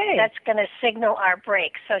 and Okay. that's gonna signal our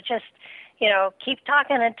break. So just, keep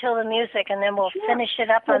talking until the music, and then we'll finish it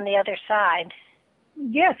up on the other side.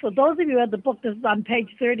 Yes, well, those of you who read the book, this is on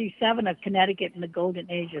page 37 of Connecticut in the Golden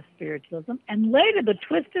Age of Spiritualism. And later, the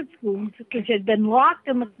twisted spoons, which had been locked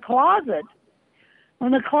in the closet,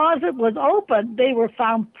 when the closet was opened, they were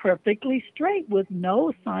found perfectly straight with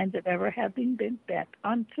no signs of ever having been bent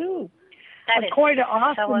onto. According to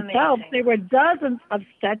Austin Phelps, there were dozens of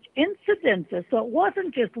such incidences, so it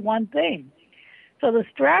wasn't just one thing. So the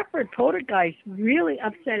Stratford poltergeist really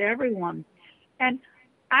upset everyone. And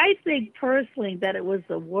I think personally that it was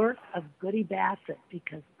the work of Goody Bassett,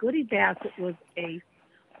 because Goody Bassett was a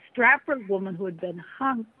Stratford woman who had been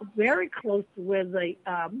hung very close to where the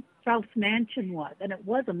Phelps mansion was, and it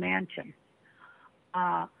was a mansion,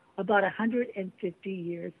 about 150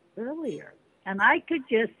 years earlier. And I could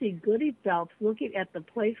just see Goody Phelps looking at the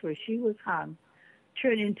place where she was hung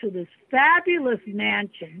turn into this fabulous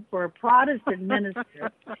mansion for a Protestant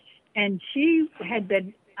minister, and she had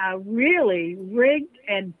been really rigged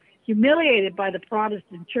and humiliated by the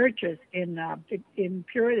Protestant churches in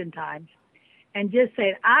Puritan times, and just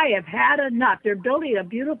said, I have had enough. They're building a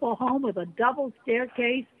beautiful home with a double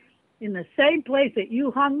staircase in the same place that you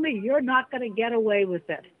hung me. You're not going to get away with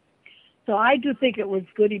it. So I do think it was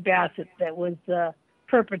Goody Bassett that was the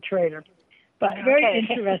perpetrator. But very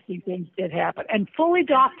interesting things did happen, and fully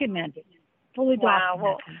documented.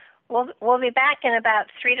 Wow. We'll be back in about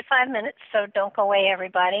 3 to 5 minutes, so don't go away,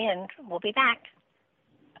 everybody, and we'll be back.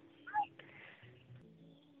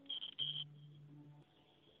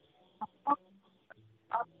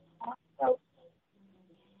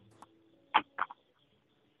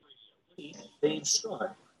 They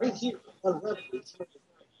start right here on Revolution.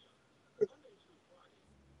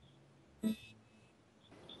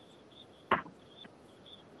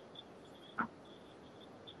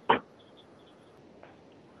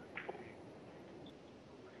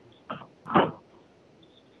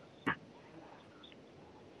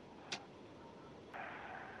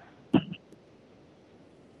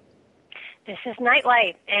 This is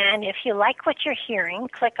Nightlight, and if you like what you're hearing,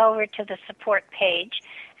 click over to the support page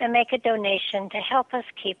and make a donation to help us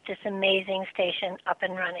keep this amazing station up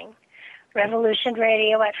and running. Revolution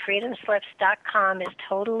Radio at freedomslips.com is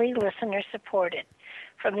totally listener supported,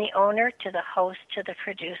 from the owner to the host to the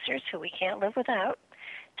producers, who we can't live without,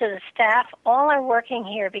 to the staff. All are working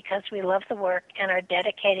here because we love the work and are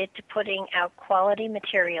dedicated to putting out quality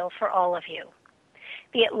material for all of you.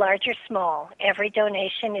 Be it large or small, every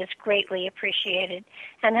donation is greatly appreciated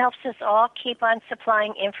and helps us all keep on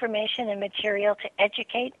supplying information and material to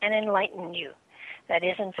educate and enlighten you that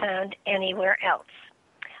isn't found anywhere else.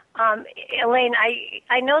 Elaine,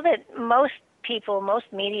 I know that most people,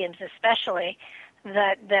 most mediums especially,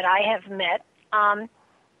 that I have met,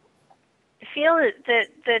 feel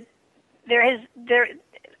that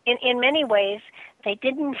in many ways they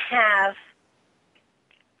didn't have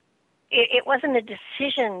it wasn't a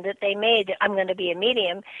decision that they made that I'm going to be a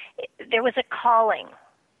medium. There was a calling.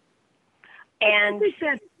 And I think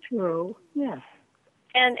that's true. Yes.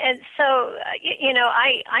 And so,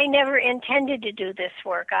 I never intended to do this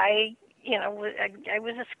work. I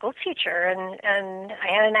was a school teacher, and I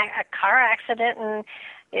had a car accident, and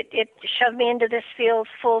it shoved me into this field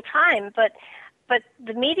full time. But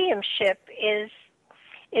the mediumship is,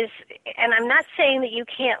 and I'm not saying that you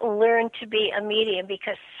can't learn to be a medium,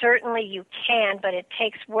 because certainly you can, but it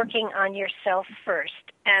takes working on yourself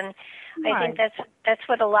first. And Right. I think that's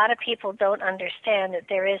what a lot of people don't understand, that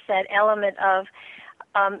there is that element of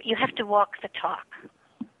you have to walk the talk.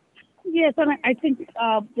 Yes, and I think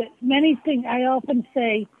that many things, I often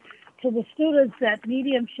say to the students that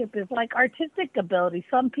mediumship is like artistic ability.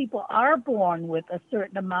 Some people are born with a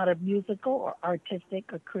certain amount of musical or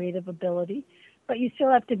artistic or creative ability, but you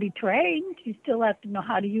still have to be trained. You still have to know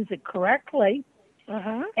how to use it correctly.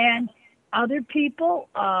 Uh-huh. And other people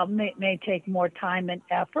may take more time and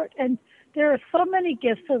effort. And there are so many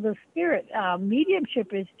gifts of the spirit.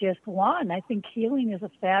 Mediumship is just one. I think healing is a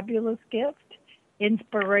fabulous gift.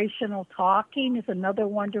 Inspirational talking is another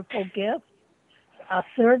wonderful gift.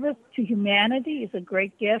 Service to humanity is a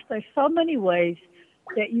great gift. There's so many ways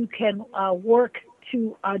that you can work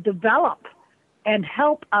to develop and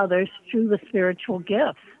help others through the spiritual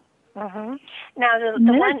gifts. Uh-huh. Now, the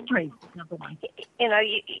Ministry, one,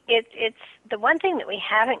 it's the one thing that we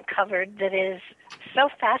haven't covered that is so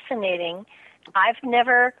fascinating. I've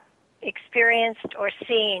never experienced or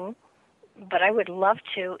seen, but I would love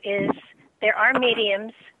to, is there are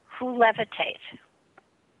mediums who levitate.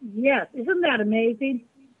 Yes, isn't that amazing?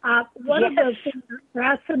 One of the things that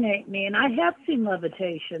fascinate me, and I have seen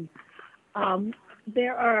levitation,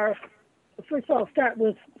 there are, first of all, I'll start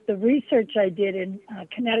with the research I did in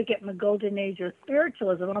Connecticut in the Golden Age of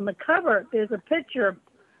Spiritualism. On the cover, there's a picture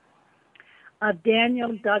of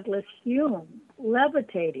Daniel Douglas Hume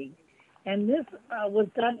levitating, and this was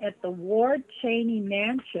done at the Ward Cheney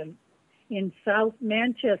Mansion in South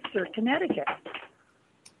Manchester, Connecticut.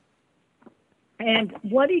 And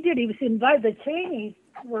what he did, he was invited, the Cheneys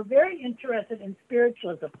were very interested in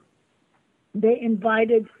spiritualism. They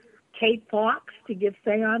invited Kate Fox to give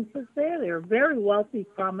seances there. They were a very wealthy,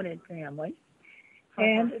 prominent family.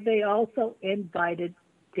 And they also invited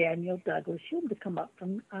Daniel Douglas Hume to come up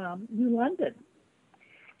from New London.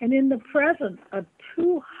 And in the presence of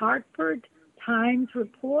two Hartford Times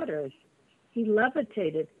reporters, he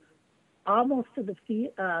levitated almost to the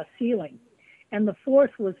ceiling. And the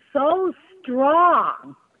force was so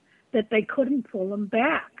strong that they couldn't pull him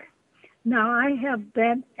back. Now, I have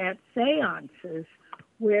been at seances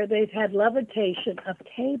where they've had levitation of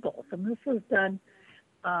tables, and this was done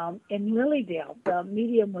in Lilydale. The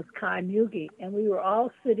medium was Kai Mugi, and we were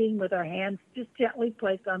all sitting with our hands just gently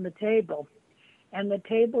placed on the table, and the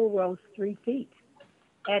table rose 3 feet.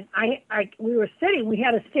 And we were sitting, we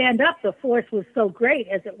had to stand up. The force was so great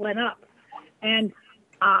as it went up. And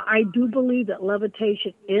I do believe that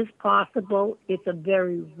levitation is possible. It's a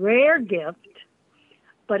very rare gift,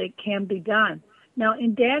 but it can be done. Now,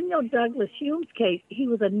 in Daniel Douglas Hume's case, he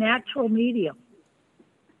was a natural medium.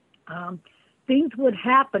 Things would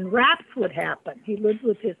happen, raps would happen. He lived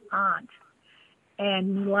with his aunt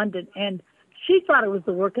in London, and she thought it was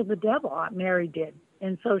the work of the devil, Aunt Mary did.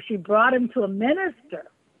 And so she brought him to a minister,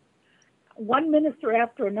 one minister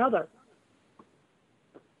after another,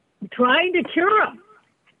 trying to cure him.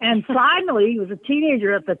 And finally, he was a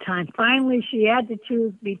teenager at the time, finally she had to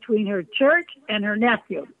choose between her church and her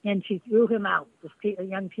nephew, and she threw him out. A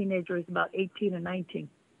young teenager, he was about 18 or 19.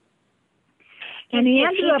 And he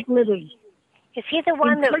ended up living. Is he the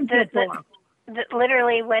one that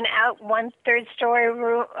literally went out one third-story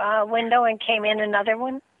window and came in another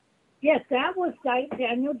one? Yes, that was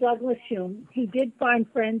Daniel Douglas Hume. He did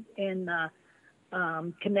find friends in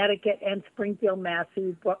Connecticut and Springfield, Mass,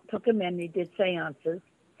 who took him in. He did seances.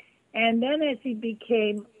 And then as he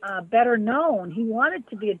became better known, he wanted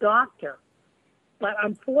to be a doctor. But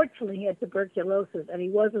unfortunately, he had tuberculosis, and he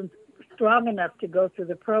wasn't strong enough to go through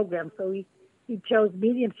the program. So he chose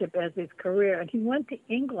mediumship as his career. And he went to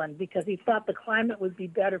England because he thought the climate would be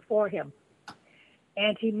better for him.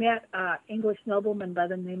 And he met an English nobleman by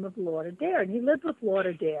the name of Lord Adair. And he lived with Lord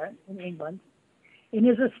Adair in England in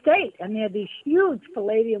his estate. And they had these huge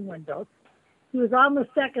palladium windows. He was on the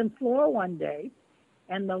second floor one day,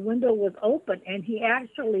 and the window was open, and he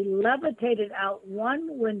actually levitated out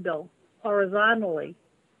one window horizontally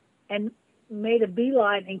and made a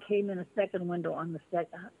beeline and came in a second window on the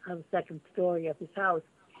second story of his house.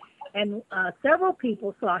 And several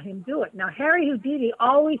people saw him do it. Now, Harry Houdini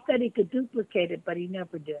always said he could duplicate it, but he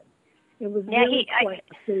never did. It was Yeah, really quite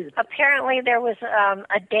a feat. apparently there was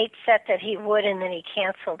a date set that he would, and then he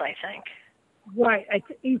canceled, I think. Right.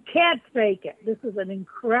 You can't fake it. This is an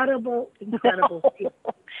incredible feat.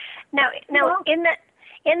 Now,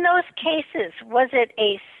 in those cases, was it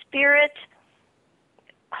a spirit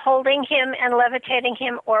holding him and levitating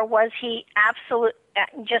him, or was he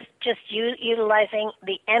just utilizing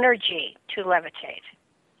the energy to levitate?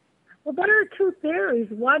 Well, there are two theories.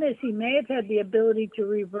 One is he may have had the ability to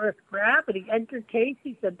reverse gravity. Edgar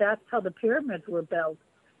Casey said that's how the pyramids were built.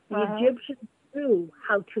 The Egyptians knew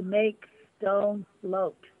how to make stone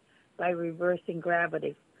float by reversing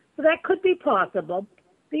gravity. So that could be possible.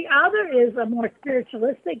 The other is a more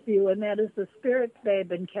spiritualistic view, and that is the spirits may have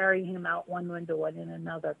been carrying him out one window and in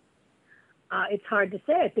another. It's hard to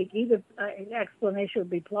say. I think either explanation would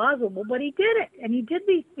be plausible, but he did it, and he did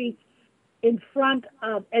these feats in front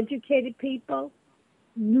of educated people,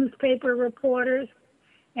 newspaper reporters,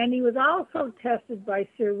 and he was also tested by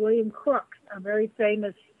Sir William Crookes, a very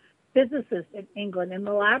famous physicist in England, in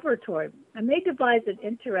the laboratory. And they devised an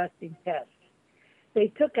interesting test. They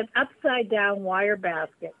took an upside-down wire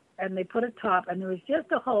basket, and they put a top, and there was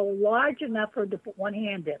just a hole large enough for him to put one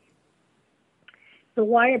hand in, the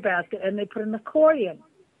wire basket, and they put an accordion.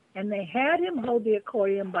 And they had him hold the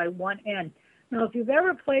accordion by one end. Now, if you've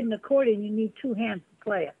ever played an accordion, you need two hands to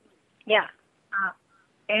play it. Yeah.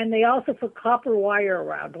 And they also put copper wire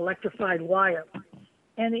around, electrified wire.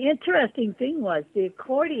 And the interesting thing was the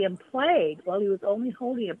accordion played while he was only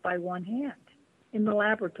holding it by one hand in the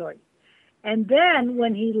laboratory. And then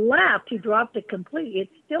when he left, he dropped it completely. It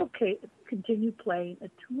still continued playing a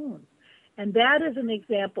tune. And that is an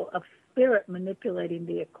example of spirit manipulating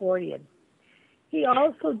the accordion. He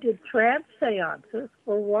also did trance seances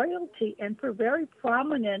for royalty and for very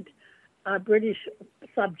prominent British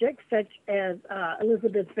subjects, such as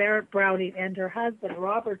Elizabeth Barrett Browning and her husband,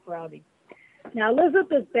 Robert Browning. Now,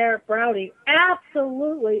 Elizabeth Barrett Browning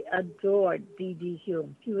absolutely adored D.D.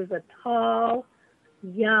 Hume. He was a tall,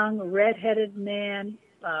 young, red-headed man.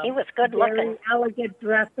 He was good-looking. Very elegant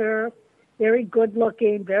dresser, very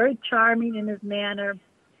good-looking, very charming in his manner,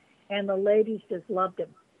 and the ladies just loved him.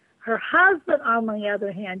 Her husband, on the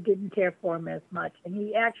other hand, didn't care for him as much, and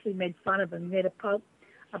he actually made fun of him. He made up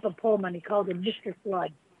a poem, and he called him Mr.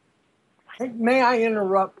 Flood. Hey, may I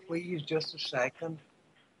interrupt, please, just a second?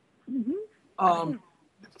 Mm-hmm.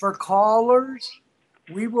 For callers,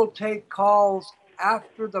 we will take calls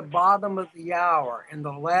after the bottom of the hour. In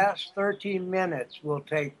the last 13 minutes, we'll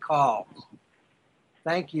take calls.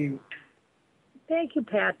 Thank you. Thank you,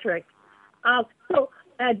 Patrick.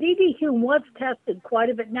 D.D. Hume was tested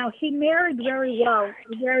quite a bit. Now, he married very well.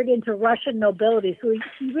 He married into Russian nobility, so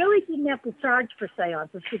he really didn't have to charge for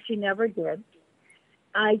seances, which he never did.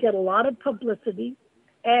 I get a lot of publicity,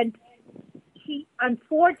 and he,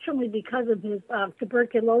 unfortunately, because of his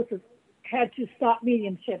tuberculosis, had to stop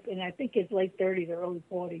mediumship in, I think, his late 30s or early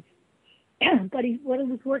 40s. But when he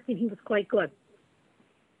was working, he was quite good.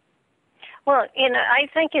 Well, I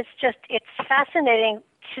think it's fascinating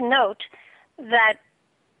to note that,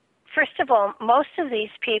 first of all, most of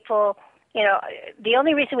these people, the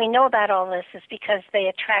only reason we know about all this is because they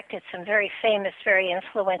attracted some very famous, very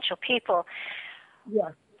influential people.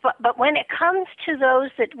 Yes. But when it comes to those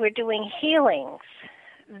that were doing healings,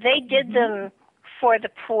 they did them for the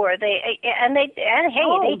poor. They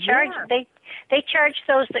charged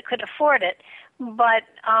those that could afford it. But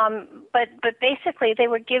basically they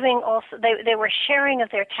were giving also they were sharing of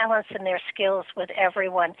their talents and their skills with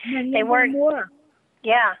everyone. And they weren't more.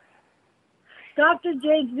 Yeah. Dr.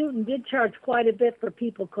 James Newton did charge quite a bit for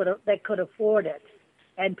people that could afford it.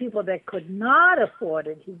 And people that could not afford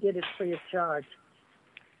it, he did it free of charge.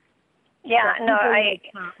 Yeah,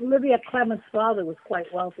 Olivia Clement's father was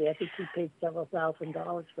quite wealthy. I think he paid several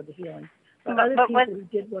 $1,000s for the healing. But other people who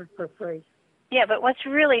did work for free. Yeah, but what's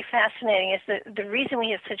really fascinating is that the reason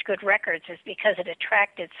we have such good records is because it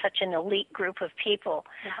attracted such an elite group of people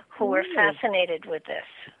who were fascinated with this.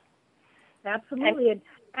 Absolutely. And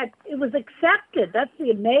it was accepted. That's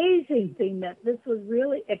the amazing thing, that this was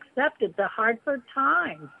really accepted. The Hartford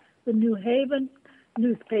Times, the New Haven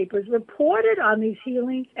newspapers reported on these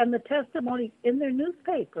healings and the testimonies in their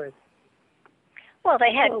newspapers. Well,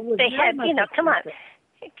 they had come on,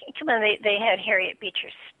 they had Harriet Beecher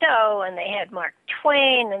Stowe, and they had Mark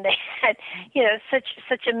Twain, and they had,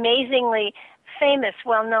 such amazingly famous,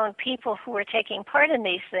 well-known people who were taking part in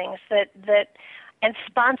these things and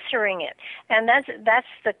sponsoring it. And that's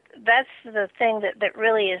the thing that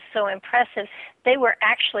really is so impressive. They were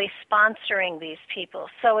actually sponsoring these people.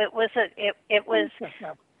 So it was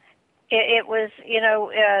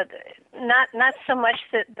not so much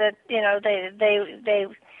that they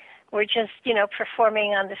were just,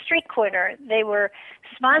 performing on the street corner. They were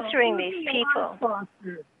sponsoring these people.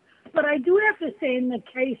 Sponsors. But I do have to say, in the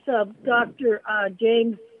case of Dr.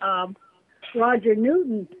 James Roger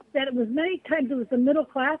Newton, that it was many times it was the middle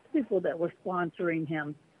class people that were sponsoring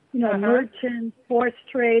him. Merchants, horse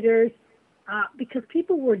traders, because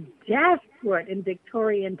people were desperate in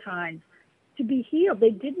Victorian times to be healed.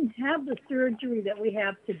 They didn't have the surgery that we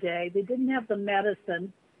have today. They didn't have the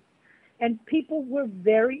medicine. And people were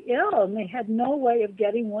very ill, and they had no way of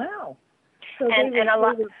getting well. So a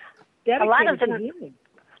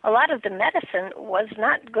lot of the medicine was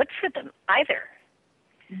not good for them either.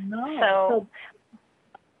 No.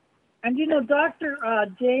 And Dr.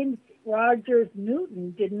 James Rogers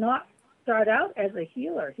Newton did not start out as a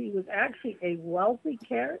healer. He was actually a wealthy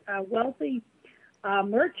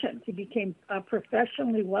merchant. He became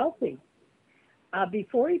professionally wealthy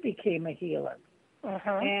before he became a healer.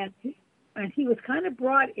 And he was kind of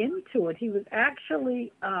brought into it. He was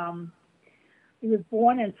actually he was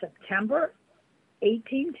born in September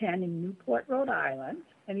 1810 in Newport, Rhode Island,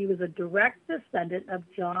 and he was a direct descendant of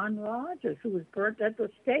John Rogers, who was burnt at the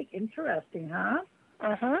stake. Interesting, huh?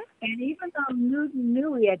 And even though Newton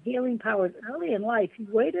knew he had healing powers early in life, he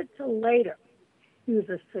waited till later. He was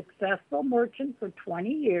a successful merchant for 20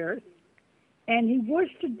 years, and he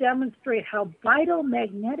wished to demonstrate how vital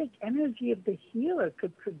magnetic energy of the healer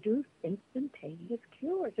could produce instantaneous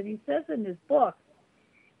cures. And he says in his book,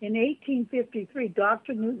 in 1853,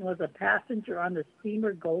 Dr. Newton was a passenger on the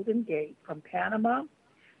steamer Golden Gate from Panama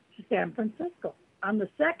to San Francisco. On the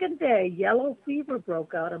second day, yellow fever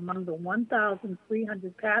broke out among the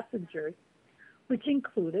 1,300 passengers, which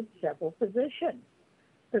included several physicians.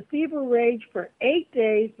 The fever raged for 8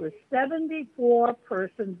 days, with 74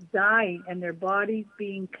 persons dying and their bodies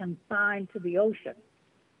being consigned to the ocean.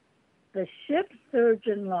 The ship's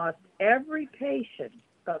surgeon lost every patient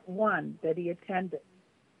but one that he attended.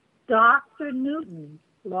 Dr. Newton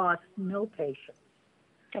lost no patients.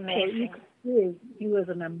 Amazing. So you can see he was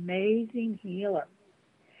an amazing healer.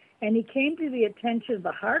 And he came to the attention of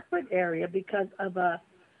the Hartford area because of a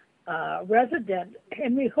resident,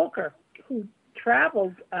 Henry Hooker, who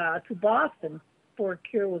traveled to Boston for a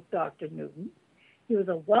cure with Dr. Newton. He was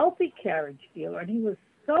a wealthy carriage dealer, and he was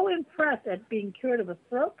so impressed at being cured of a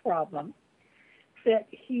throat problem that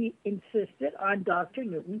he insisted on Dr.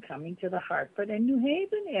 Newton coming to the Hartford and New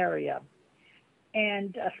Haven area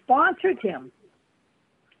and sponsored him.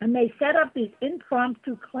 And they set up these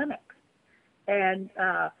impromptu clinics, and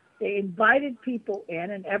they invited people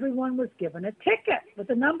in, and everyone was given a ticket with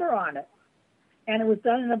a number on it. And it was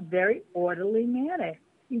done in a very orderly manner.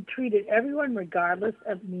 He treated everyone regardless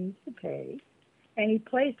of means to pay, and he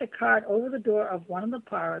placed a card over the door of one of the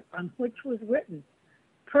parlors on which was written,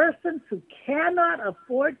 "Persons who cannot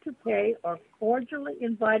afford to pay are cordially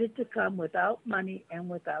invited to come without money and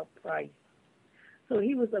without price." So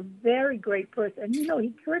he was a very great person. And,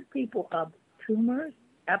 he cured people of tumors,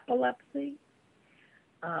 epilepsy,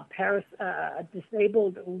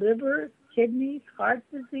 disabled livers, kidneys, heart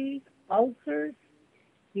disease, ulcers,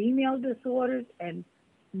 female disorders, and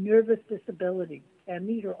nervous disabilities. And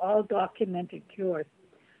these are all documented cures.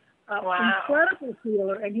 Wow. Incredible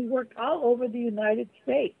healer, and he worked all over the United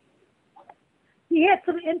States. He had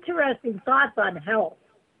some interesting thoughts on health.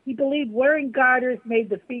 He believed wearing garters made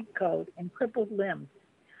the feet cold and crippled limbs.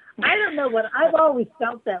 I don't know, but I've always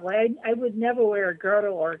felt that way. I would never wear a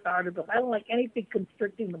girdle or a garter, but I don't like anything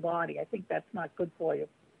constricting the body. I think that's not good for you.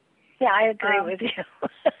 Yeah, I agree with you.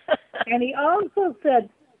 And he also said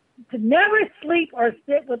to never sleep or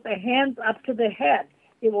sit with the hands up to the head.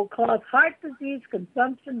 It will cause heart disease,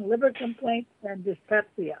 consumption, liver complaints, and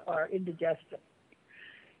dyspepsia or indigestion.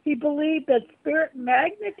 He believed that spirit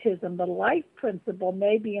magnetism, the life principle,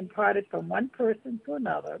 may be imparted from one person to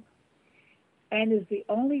another and is the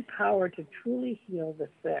only power to truly heal the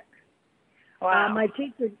sick. Wow. My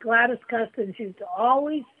teacher, Gladys Custon, she used to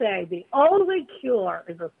always say the only cure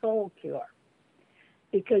is a soul cure,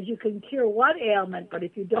 because you can cure one ailment, but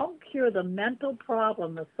if you don't cure the mental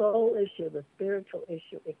problem, the soul issue, the spiritual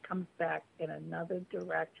issue, it comes back in another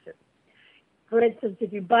direction. For instance,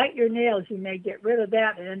 if you bite your nails, you may get rid of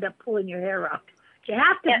that and end up pulling your hair out. You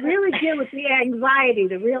have to really deal with the anxiety,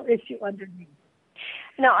 the real issue underneath.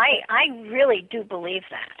 No, I really do believe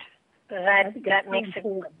that. That makes a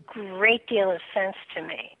great deal of sense to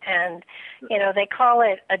me. And, they call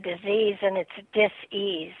it a disease and it's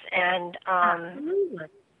dis-ease. And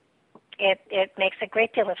it makes a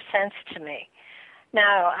great deal of sense to me.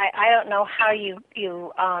 Now, I don't know how you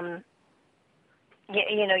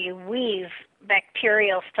weave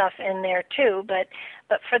bacterial stuff in there too, but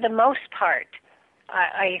for the most part,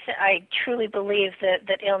 I truly believe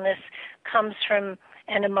that illness comes from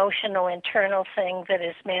an emotional internal thing that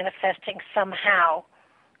is manifesting somehow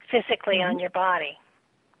physically on your body.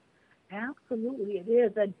 Absolutely, it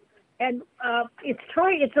is, and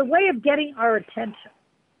it's a way of getting our attention.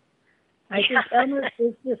 I think illness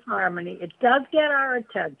is disharmony. It does get our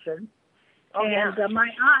attention. Oh, and yeah. My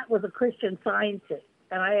aunt was a Christian Scientist,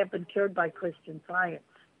 and I have been cured by Christian Science.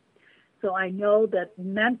 So I know that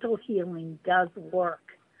mental healing does work.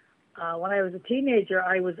 When I was a teenager,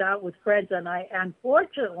 I was out with friends, and I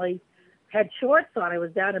unfortunately had shorts on. I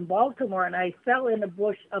was down in Baltimore, and I fell in a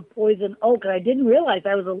bush of poison oak, and I didn't realize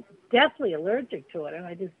I was deathly allergic to it, and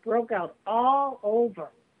I just broke out all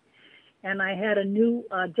over. And I had a new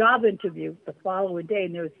job interview the following day,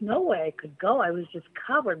 and there was no way I could go. I was just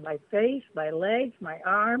covered, my face, my legs, my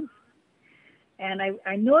arms. And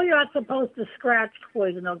I know you're not supposed to scratch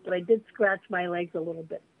poison oak, but I did scratch my legs a little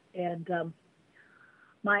bit. And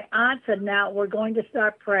my aunt said, now we're going to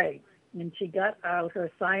start praying. And she got out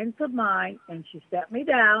her Science of Mind, and she sat me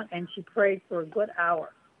down, and she prayed for a good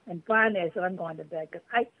hour. And finally I said, I'm going to bed, because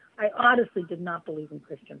I honestly did not believe in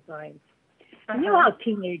Christian Science. You know how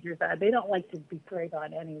teenagers are. They don't like to be preyed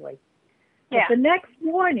on anyway. Yeah. But the next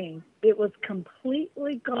morning, it was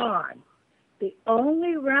completely gone. The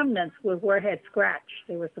only remnants were where it had scratched.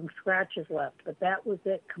 There were some scratches left, but that was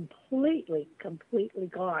it, completely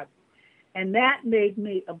gone. And that made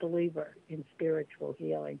me a believer in spiritual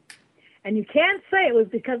healing. And you can't say it was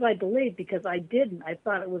because I believed, because I didn't. I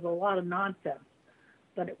thought it was a lot of nonsense,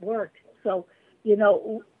 but it worked. So, you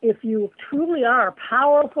know, if you truly are a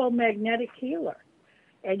powerful magnetic healer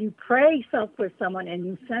and you pray for someone and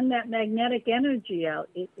you send that magnetic energy out,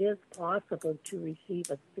 it is possible to receive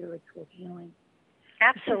a spiritual healing.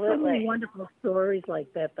 Absolutely. There's so many wonderful stories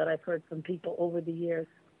like that I've heard from people over the years.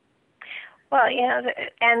 Well, you know,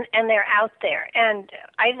 and they're out there, and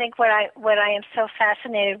I think what I am so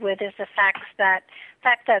fascinated with is the fact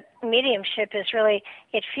that mediumship is really,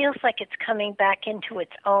 it feels like it's coming back into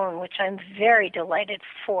its own, which I'm very delighted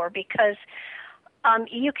for, because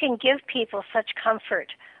you can give people such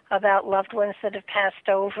comfort about loved ones that have passed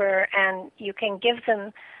over, and you can give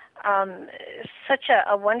them such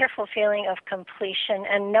a wonderful feeling of completion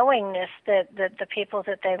and knowingness that the people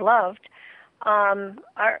that they loved are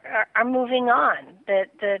moving on,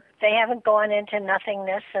 that they haven't gone into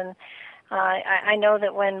nothingness. And I know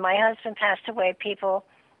that when my husband passed away, people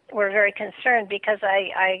were very concerned because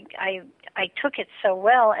I took it so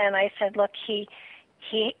well, and I said, look, he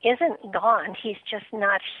isn't gone, he's just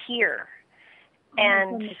not here.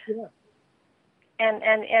 And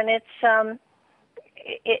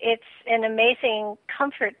it's an amazing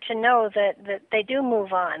comfort to know that they do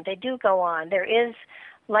move on, they do go on. There is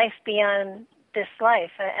life beyond this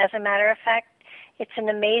life. As a matter of fact, it's an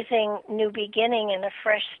amazing new beginning and a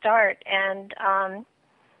fresh start, and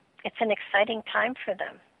it's an exciting time for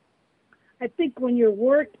them. I think when your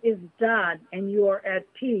work is done and you are at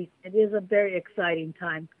peace, it is a very exciting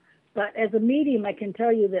time. But as a medium, I can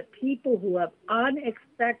tell you that people who have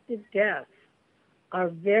unexpected deaths are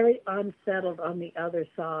very unsettled on the other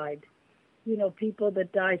side. You know, people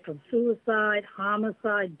that die from suicide,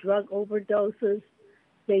 homicide, drug overdoses,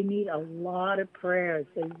 they need a lot of prayers.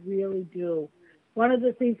 They really do. One of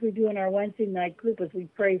the things we do in our Wednesday night group is we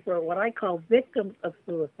pray for what I call victims of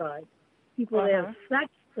suicide. People that have such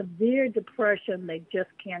severe depression they just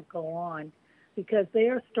can't go on because they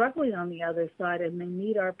are struggling on the other side, and they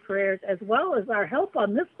need our prayers as well as our help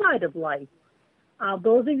on this side of life.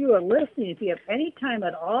 Those of you who are listening, if you have any time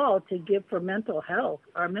at all to give for mental health,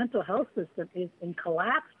 our mental health system is in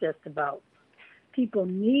collapse just about. People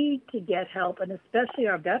need to get help, and especially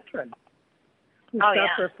our veterans who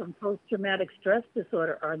suffer from post-traumatic stress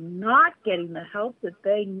disorder are not getting the help that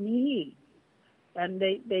they need. And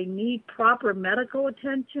they need proper medical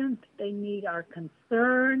attention. They need our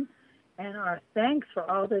concern and our thanks for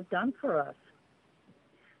all they've done for us.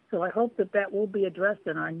 So I hope that will be addressed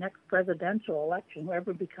in our next presidential election,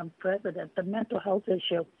 whoever becomes president, the mental health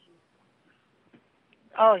issue.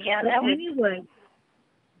 Oh, yeah. Anyway,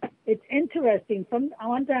 it's interesting.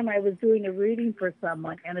 One time I was doing a reading for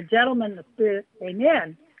someone, and a gentleman in the spirit came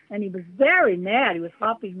in, and he was very mad. He was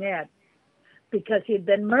hopping mad because he had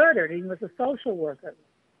been murdered. He was a social worker.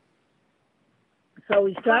 So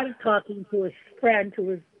he started talking to his friend who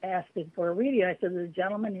was asking for a reading. I said, there's a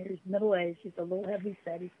gentleman here, he's middle-aged, he's a little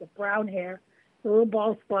heavy-set, he's got brown hair, a little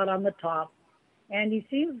bald spot on the top, and he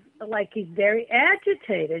seems like he's very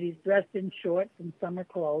agitated. He's dressed in shorts and summer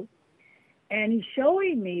clothes, and he's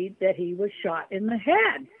showing me that he was shot in the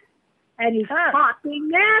head, and he's talking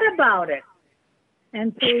mad about it.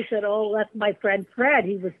 And Sue said, "Oh, that's my friend Fred.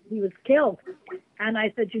 He was killed." And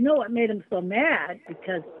I said, "You know what made him so mad?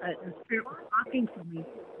 Because the spirit was talking to me.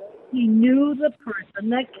 He knew the person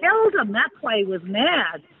that killed him. That's why he was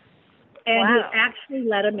mad." And Wow. he actually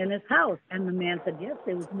let him in his house. And the man said, "Yes,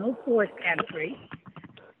 there was no forced entry."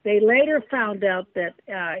 They later found out that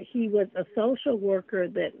he was a social worker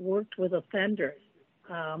that worked with offenders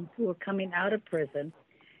who were coming out of prison.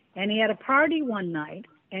 And he had a party one night,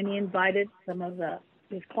 and he invited some of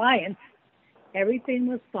his clients. Everything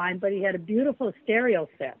was fine, but he had a beautiful stereo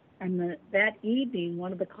set. And that evening,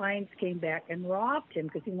 one of the clients came back and robbed him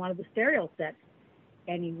because he wanted the stereo set.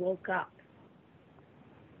 And he woke up,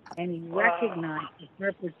 and he recognized the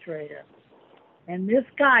perpetrator. And this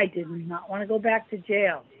guy did not want to go back to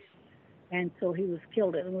jail. And so he was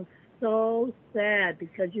killed. It was so sad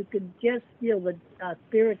because you could just feel the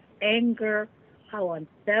spirit's anger, how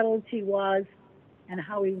unsettled he was, and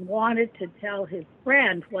how he wanted to tell his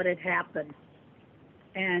friend what had happened.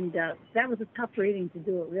 And that was a tough reading to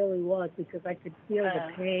do. It really was, because I could feel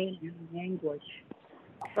the pain and the anguish.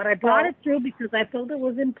 But I brought it through because I felt it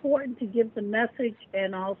was important to give the message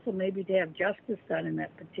and also maybe to have justice done in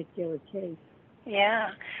that particular case.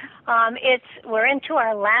 Yeah. We're into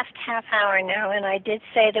our last half hour now, and I did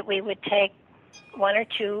say that we would take one or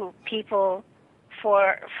two people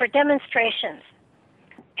for demonstrations.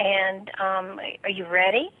 And are you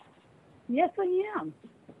ready? Yes, I am.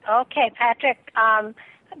 Okay, Patrick,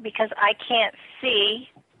 because I can't see,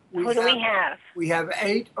 who do we have? We have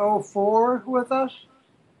 804 with us.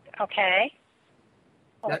 Okay.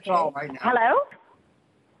 That's all right now. Hello?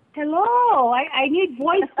 Hello. I need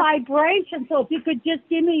voice vibration, so if you could just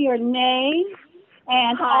give me your name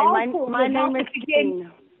and Hi, also my name is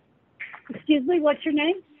Jean. Excuse me, what's your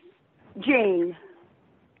name? Jane.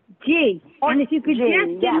 Jean. And if you could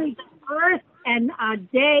Jean, just give me the birth and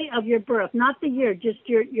day of your birth, not the year, just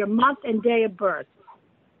your month and day of birth.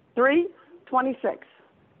 3/26.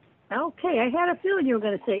 Okay, I had a feeling you were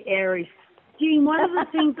going to say Aries. Jean, one of the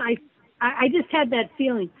things I just had that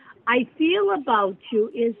feeling. I feel about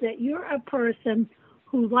you is that you're a person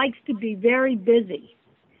who likes to be very busy.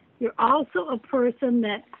 You're also a person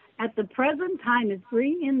that at the present time is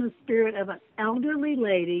bringing in the spirit of an elderly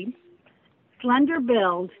lady, slender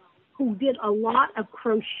build, who did a lot of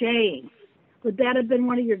crocheting. Would that have been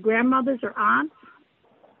one of your grandmothers or aunts?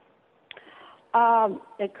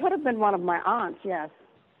 It could have been one of my aunts, yes.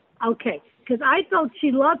 Okay, because I felt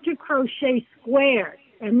she loved to crochet squares,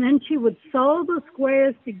 and then she would sew the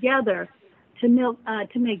squares together to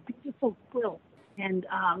make beautiful quilts. And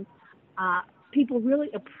people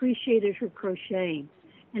really appreciated her crocheting.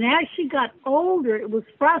 And as she got older, it was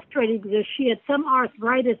frustrating because she had some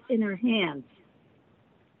arthritis in her hands.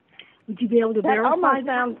 Would you be able to verify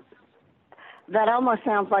that? That almost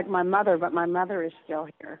sounds like my mother, but my mother is still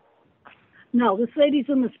here. No, this lady's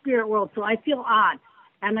in the spirit world, so I feel odd.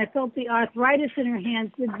 And I felt the arthritis in her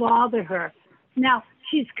hands did bother her. Now,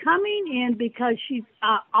 she's coming in because she's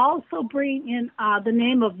also bringing in the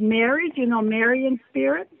name of Mary. Do you know Mary in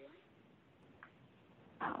spirit?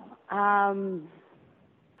 I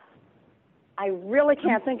really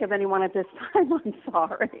can't think of anyone at this time. I'm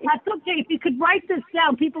sorry. That's okay. If you could write this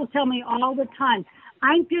down, people tell me all the time.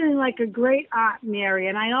 I'm feeling like a great Aunt Mary.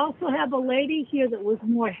 And I also have a lady here that was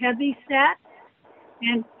more heavy set.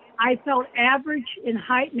 And I felt average in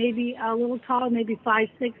height, maybe a little taller, maybe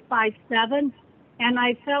 5'6", 5'7". And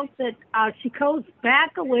I felt that she goes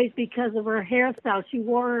back a ways because of her hairstyle. She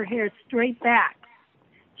wore her hair straight back.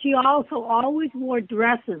 She also always wore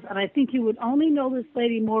dresses, and I think you would only know this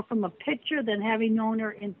lady more from a picture than having known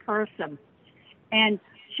her in person. And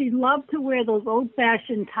she loved to wear those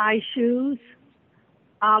old-fashioned tie shoes.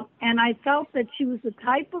 And I felt that she was the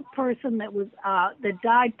type of person that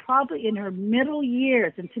died probably in her middle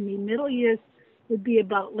years. And to me, middle years would be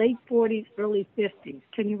about late 40s, early 50s.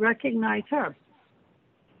 Can you recognize her?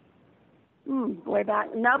 Way back.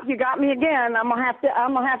 Nope, you got me again. I'm gonna have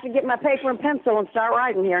to get my paper and pencil and start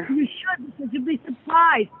writing here. You should, because you'd be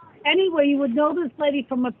surprised. Anyway, you would know this lady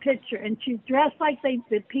from a picture, and she's dressed like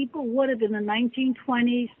the people would have in the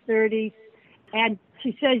 1920s, 30s. And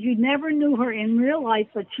she says you never knew her in real life,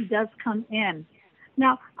 but she does come in.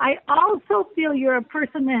 Now, I also feel you're a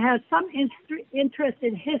person that has some interest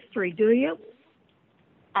in history, do you?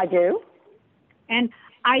 I do. And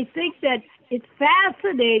I think that it's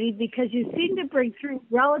fascinating because you seem to bring through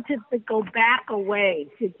relatives that go back a ways,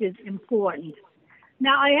 which is important.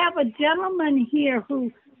 Now, I have a gentleman here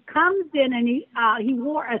who comes in and he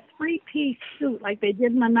wore a three-piece suit like they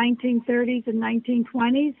did in the 1930s and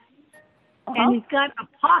 1920s. And he's got a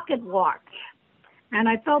pocket watch. And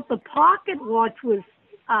I felt the pocket watch was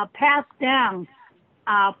passed down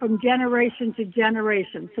from generation to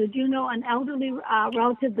generation. So do you know an elderly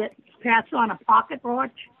relative that passed on a pocket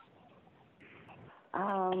watch?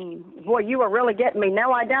 Boy, you were really getting me.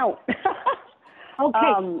 No, I don't.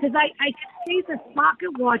 Okay, because I can see this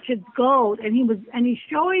pocket watch. It's gold, and he's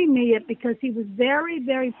showing me it because he was very,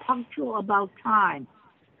 very punctual about time.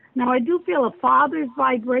 Now I do feel a father's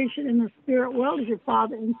vibration in the spirit world. Is your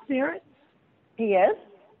father in spirit? He is.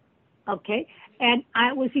 Okay, and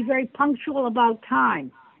was he very punctual about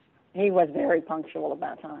time? He was very punctual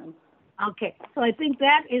about time. Okay, so I think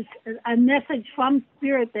that is a message from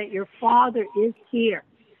spirit that your father is here.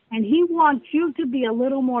 And he wants you to be a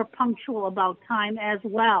little more punctual about time as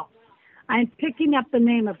well. I'm picking up the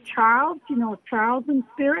name of Charles, you know, Charles in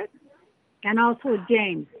spirit, and also a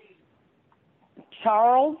James.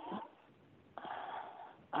 Charles?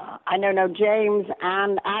 I don't know James,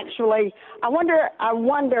 and actually, I wonder,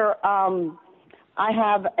 I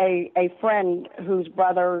have a friend whose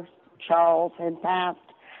brother, Charles, had passed,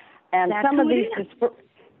 and That's some of these...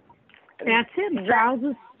 That's him, Charles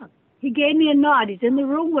is... He gave me a nod. He's in the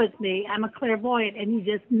room with me. I'm a clairvoyant, and he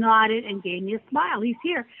just nodded and gave me a smile. He's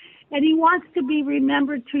here. And he wants to be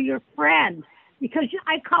remembered to your friend, because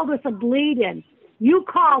I call this a bleed-in. You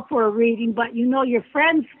call for a reading, but you know your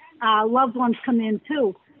friend's loved ones come in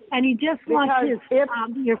too. And he just wants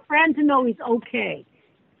your friend to know he's okay.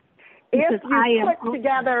 If you put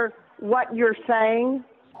together what you're saying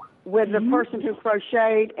with the person who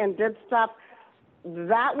crocheted and did stuff,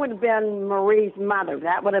 that would have been Marie's mother.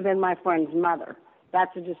 That would have been my friend's mother.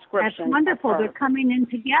 That's a description. That's wonderful. They're coming in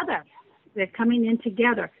together.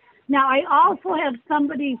 Now, I also have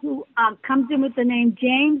somebody who comes in with the name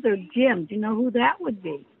James or Jim. Do you know who that would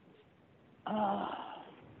be? Well,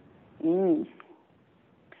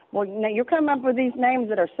 you know, you're coming up with these names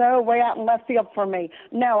that are so way out in left field for me.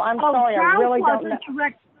 No, I'm sorry. Charles I really don't know.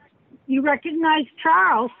 You recognize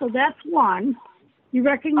Charles, so that's one. You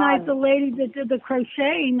recognize the lady that did the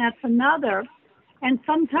crocheting, that's another. And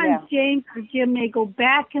sometimes James or Jim may go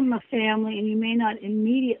back in the family and you may not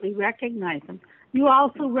immediately recognize them. You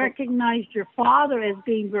also recognized your father as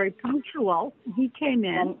being very punctual. He came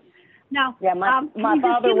in. My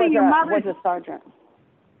father was a sergeant.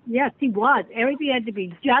 Yes, he was. Everything had to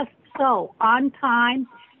be just so, on time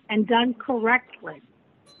and done correctly.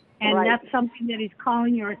 And that's something that he's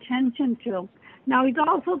calling your attention to. Now, he's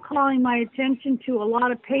also calling my attention to a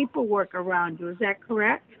lot of paperwork around you. Is that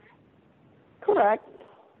correct? Correct.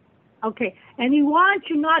 Okay. And he wants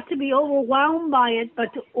you not to be overwhelmed by it,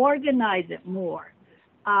 but to organize it more.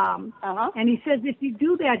 And he says if you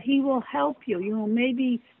do that, he will help you. You know,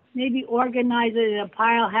 maybe organize it in a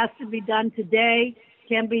pile. Has to be done today,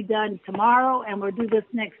 can be done tomorrow, and we'll do this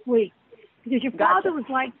next week. Because your father was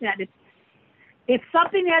like that. If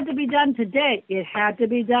something had to be done today, it had to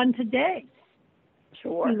be done today.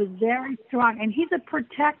 Sure. He was very strong, and he's a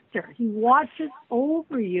protector. He watches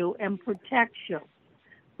over you and protects you.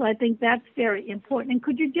 So I think that's very important. And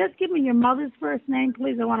could you just give me your mother's first name,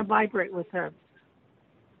 please? I want to vibrate with her.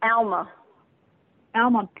 Alma.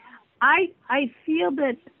 I feel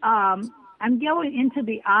that I'm going into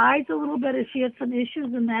the eyes a little bit. Does she have some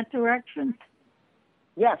issues in that direction?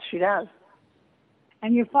 Yes, she does.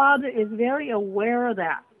 And your father is very aware of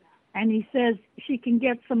that. And he says she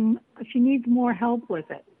needs more help with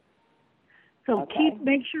it. So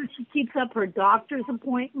make sure she keeps up her doctor's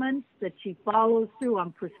appointments, that she follows through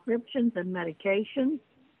on prescriptions and medications.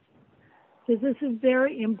 Because this is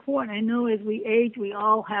very important. I know as we age, we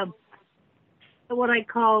all have what I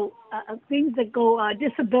call things that go,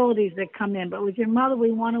 disabilities that come in. But with your mother,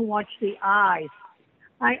 we want to watch the eyes.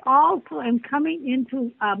 I also am coming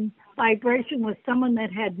into vibration with someone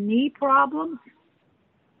that had knee problems.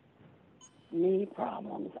 Knee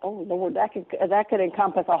problems. Oh Lord, that could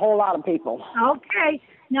encompass a whole lot of people. Okay.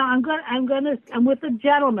 Now I'm with a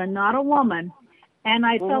gentleman, not a woman, and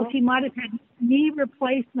I felt he might have had knee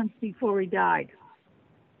replacements before he died.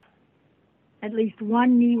 At least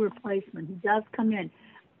one knee replacement. He does come in.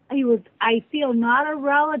 I feel not a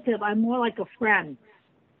relative. I'm more like a friend.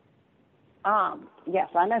 Yes,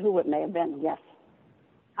 I know who it may have been. Yes.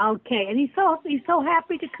 Okay, and he's so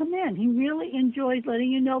happy to come in. He really enjoys letting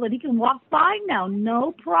you know that he can walk by now,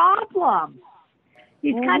 no problem.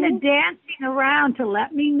 He's kind of dancing around to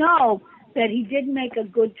let me know that he did make a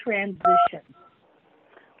good transition.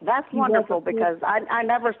 That's wonderful because I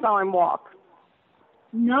never saw him walk.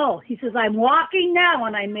 No, he says, I'm walking now,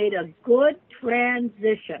 and I made a good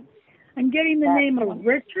transition. I'm getting the name of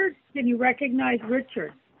Richard. Can you recognize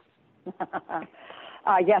Richard?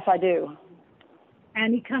 Yes, I do.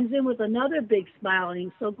 And he comes in with another big smile, and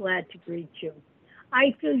he's so glad to greet you.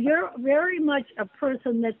 I feel you're very much a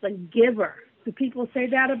person that's a giver. Do people say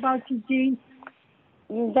that about you, Jean?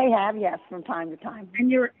 They have, yes, from time to time.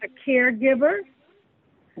 And you're a caregiver?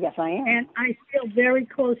 Yes, I am. And I feel very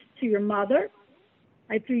close to your mother.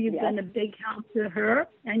 I feel you've been a big help to her.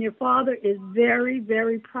 And your father is very,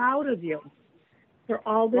 very proud of you for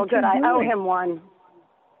all that you're doing. Well, good. I owe him one.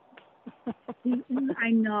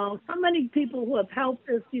 I know. So many people who have helped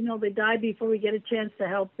us, they die before we get a chance to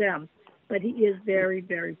help them. But he is very,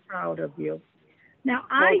 very proud of you. Now,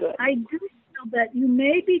 I do feel that you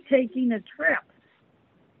may be taking a trip.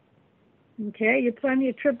 Okay, you're planning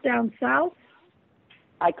a trip down south?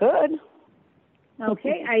 I could.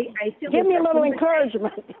 Okay, I feel... Give me a little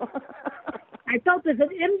encouragement. I felt there's an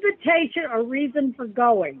invitation or reason for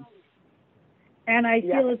going. And I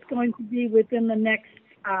feel it's going to be within the next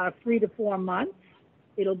 3 to 4 months.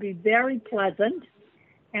 It'll be very pleasant,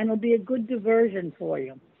 and it'll be a good diversion for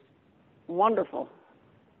you. Wonderful.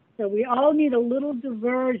 So we all need a little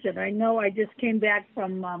diversion. I know I just came back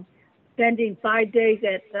from spending 5 days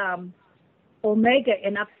at Omega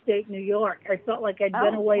in upstate New York. I felt like I'd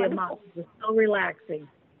been away a month. It was so relaxing.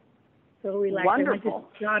 So relaxing. Wonderful. I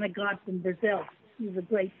went to John God from Brazil. He's a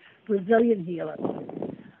great Brazilian healer.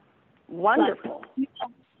 Wonderful.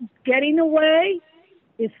 But, getting away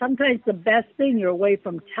is sometimes the best thing. You're away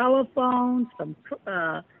from telephones, from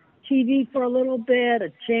TV for a little bit.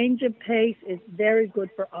 A change of pace is very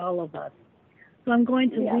good for all of us. So I'm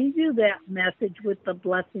going to leave you that message with the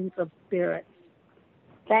blessings of Spirit.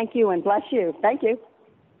 Thank you, and bless you. Thank you.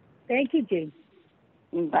 Thank you, Jean.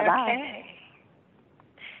 Bye-bye. Okay.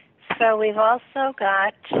 So we've also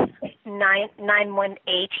got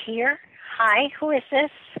 918 here. Hi, who is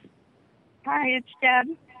this? Hi, it's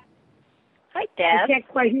Deb. Hi, Deb. I can't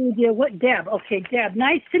quite hear you. What, Deb? Okay, Deb.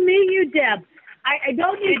 Nice to meet you, Deb. I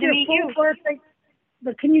don't need your full birthday,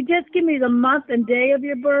 but can you just give me the month and day of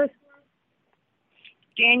your birth?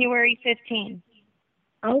 January 15th.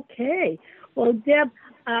 Okay. Well, Deb,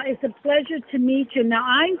 it's a pleasure to meet you. Now,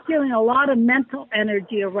 I'm feeling a lot of mental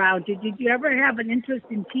energy around you. Did you ever have an interest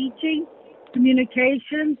in teaching,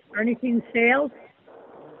 communications, or anything sales?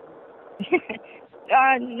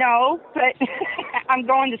 No, but I'm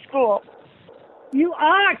going to school. You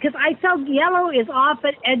are, because I felt yellow is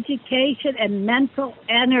often education and mental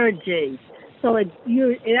energy. So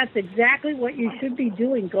that's exactly what you should be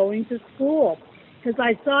doing, going to school. Because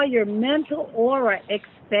I saw your mental aura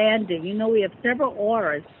expanding. We have several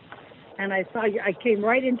auras. And I came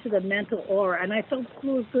right into the mental aura, and I felt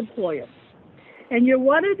school is good for you. And you're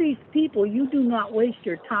one of these people, you do not waste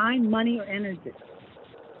your time, money, or energy.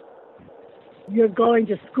 You're going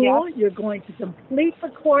to school, you're going to complete the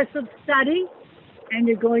course of study, and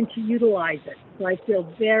you're going to utilize it. So I feel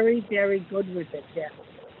very, very good with it, Deb.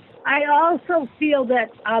 I also feel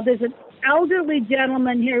that there's an elderly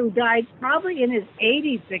gentleman here who died probably in his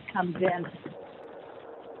 80s that comes in.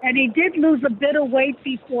 And he did lose a bit of weight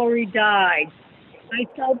before he died. I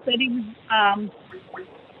felt that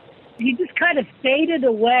he just kind of faded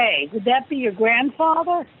away. Would that be your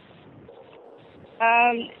grandfather?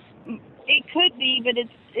 It could be, but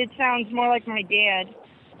it sounds more like my dad.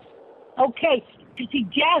 Okay, because he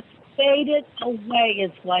just faded away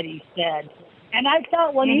is what he said. And I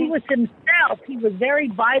thought when he was himself, he was very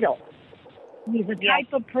vital. He's the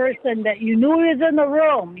type of person that you knew he was in the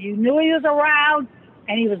room, you knew he was around,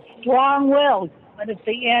 and he was strong-willed. But at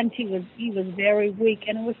the end, he was very weak,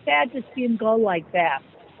 and it was sad to see him go like that.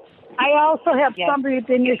 I also have somebody with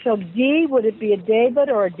the initial D. Would it be a David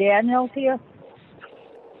or a Daniel here?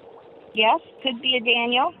 Yes, could be a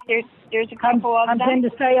Daniel. There's a couple of them. I'm going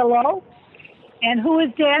to say hello. And who is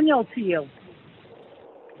Daniel to you?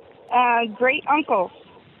 Great uncle.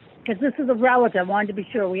 Because this is a relative. I wanted to be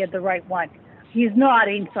sure we had the right one. He's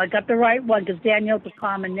nodding, so I got the right one because Daniel's a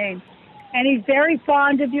common name. And he's very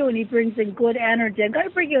fond of you, and he brings in good energy. I'm going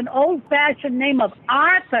to bring you an old-fashioned name of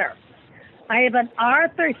Arthur. I have an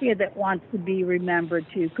Arthur here that wants to be remembered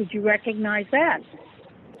too. Could you recognize that?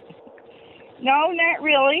 No, not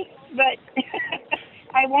really, but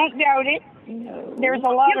I won't doubt it. No. There's a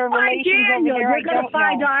lot of relations over there. You're going to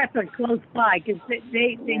find Arthur close by because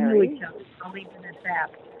they knew each other. I'll leave it at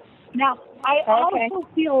that. Now, I also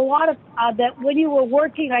feel a lot of that when you were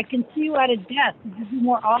working, I can see you at a desk. Did you do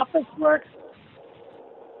more office work?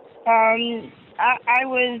 I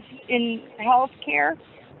was in healthcare.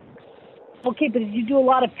 Okay, but did you do a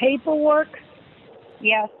lot of paperwork?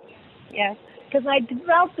 Yes. Because I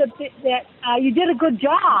felt that you did a good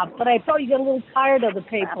job, but I felt you got a little tired of the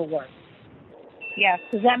paperwork. Yes.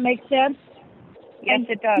 Does that make sense? Yes,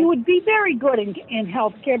 it does. You would be very good in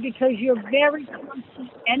healthcare because you're very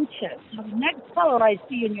conscientious. The next color I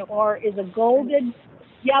see in your aura is a golden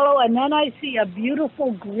yellow, and then I see a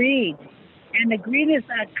beautiful green. and the green is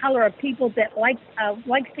a color of people that likes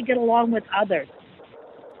to get along with others.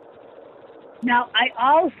 Now, I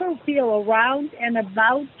also feel around and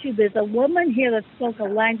about you, there's a woman here that spoke a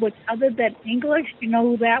language other than English. Do you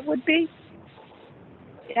know who that would be?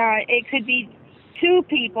 It could be two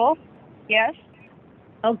people, yes.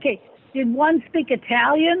 Okay. Did one speak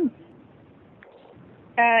Italian?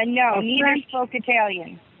 No, Or neither French? spoke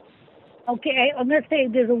Italian. Okay, I'm going to say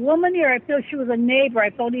there's a woman here. I feel she was a neighbor.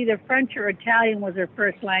 I thought either French or Italian was her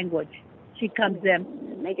first language. She comes in.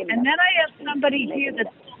 And then I have somebody here that's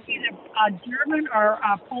either German or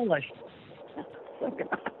Polish.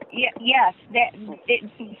 Yes,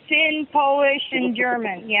 it's Finn, Polish, and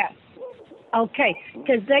German, yes. Okay,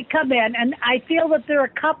 because they come in, and I feel that they're a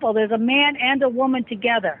couple. There's a man and a woman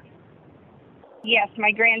together. Yes,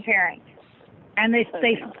 my grandparents. And they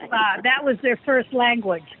that was their first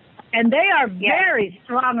language. And they are very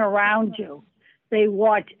strong around you. They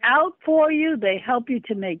watch out for you. They help you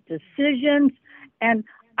to make decisions. And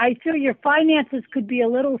I feel your finances could be a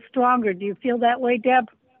little stronger. Do you feel that way, Deb?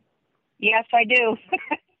 Yes, I do.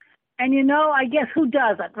 And, I guess who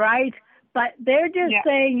doesn't, right? But they're just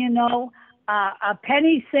saying, a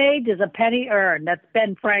penny saved is a penny earned. That's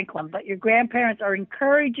Ben Franklin. But your grandparents are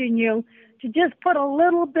encouraging you to just put a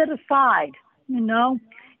little bit aside,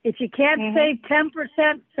 If you can't save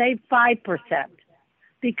 10%, save 5%.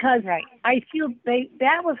 Because I feel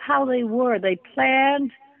that was how they were. They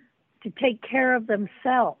planned to take care of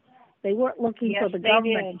themselves. They weren't looking for the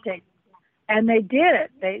government to take. And they did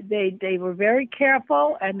it. They were very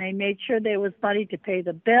careful, and they made sure there was money to pay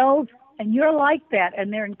the bills. And you're like that,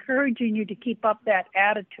 and they're encouraging you to keep up that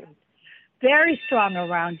attitude. Very strong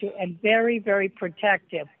around you and very, very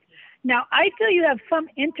protective. Now, I feel you have some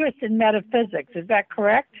interest in metaphysics. Is that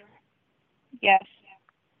correct? Yes.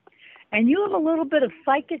 And you have a little bit of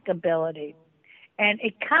psychic ability, and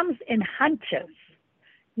it comes in hunches.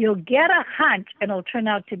 You'll get a hunch, and it'll turn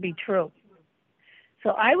out to be true. So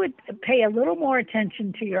I would pay a little more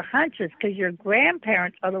attention to your hunches, because your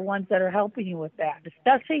grandparents are the ones that are helping you with that,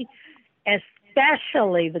 especially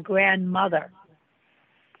the grandmother.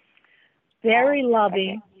 Very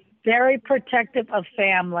loving, very protective of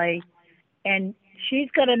family, and she's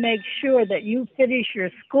going to make sure that you finish your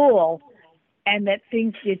school and that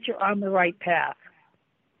things get you on the right path.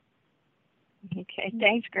 Okay,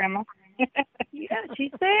 thanks, Grandma. Yeah,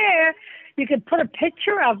 she's there. You can put a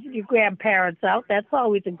picture of your grandparents out. That's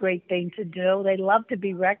always a great thing to do. They love to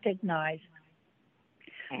be recognized.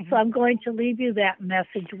 So I'm going to leave you that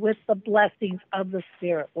message with the blessings of the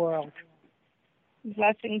spirit world.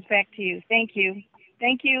 Blessings back to you. Thank you.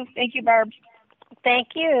 Thank you. Thank you, Barb. Thank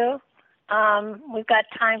you. We've got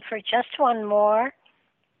time for just one more,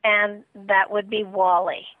 and that would be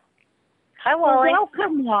Wally. Hi, Wally. Well,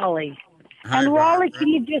 welcome, Wally. Hi, and Wally, Barbara.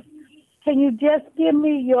 can you just give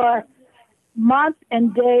me your month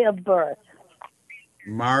and day of birth?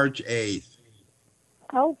 March 8th.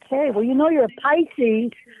 Okay. Well, you're a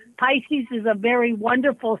Pisces. Pisces is a very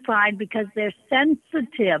wonderful sign because they're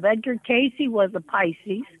sensitive. Edgar Casey was a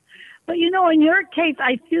Pisces. But, in your case,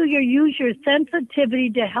 I feel you use your sensitivity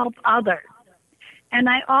to help others. And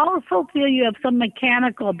I also feel you have some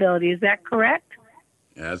mechanical ability. Is that correct?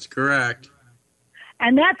 That's correct.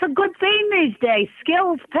 And that's a good thing these days.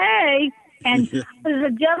 Skills pay. And there's a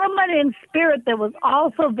gentleman in spirit that was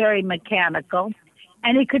also very mechanical,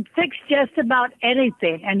 and he could fix just about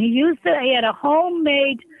anything. And he had a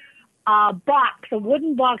homemade box, a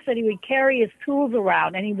wooden box that he would carry his tools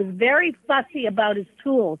around, and he was very fussy about his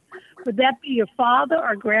tools. Would that be your father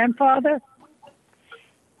or grandfather?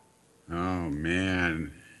 Oh,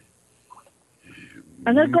 man.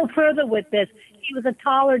 I'm going to go further with this. He was a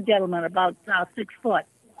taller gentleman, about 6 foot.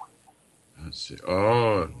 Let's see.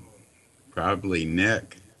 Oh, probably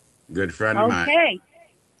Nick. Good friend of mine. Okay.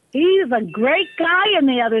 He's a great guy on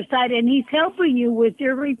the other side, and he's helping you with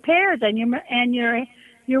your repairs and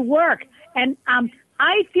your work. And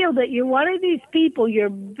I feel that you're one of these people. You're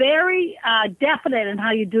very definite in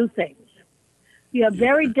how you do things. You have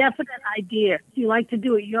very definite ideas. You like to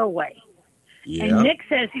do it your way. Yep. And Nick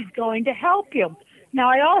says he's going to help you. Now,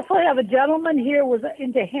 I also have a gentleman here who was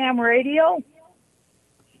into ham radio.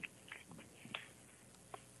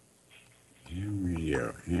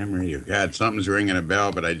 Ham radio. God, something's ringing a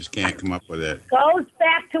bell, but I just can't come up with it. Goes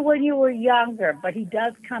back to when you were younger, but he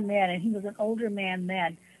does come in, and he was an older man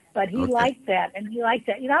then. But he liked that, and he liked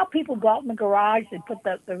that. You know how people go out in the garage and put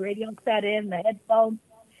the radio set in, the headphones?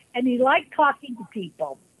 And he liked talking to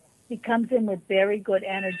people. He comes in with very good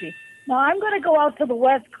energy. Now, I'm going to go out to the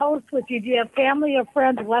West Coast with you. Do you have family or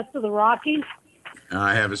friends west of the Rockies?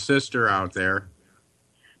 I have a sister out there.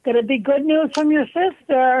 Going to be good news from your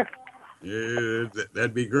sister. Yeah,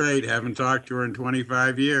 that'd be great. Haven't talked to her in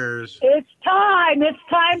 25 years. It's time. It's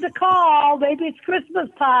time to call. Maybe it's Christmas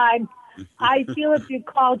time. I feel if you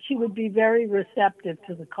called, she would be very receptive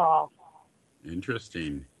to the call.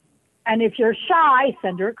 Interesting. And if you're shy,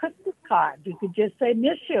 send her a Christmas card. You could just say,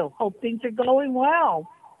 miss you. Hope things are going well.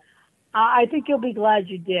 I think you'll be glad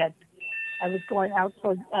you did. I was going out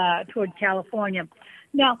toward California.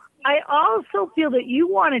 Now, I also feel that you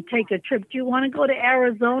want to take a trip. Do you want to go to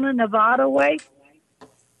Arizona, Nevada way?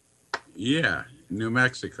 Yeah, New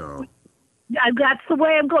Mexico. That's the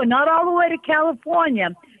way I'm going. Not all the way to California,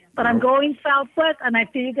 but I'm going southwest, and I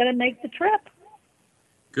feel you're going to make the trip.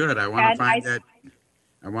 Good. I want to find that.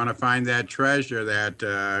 I want to find that treasure. That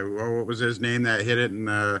what was his name that hit it in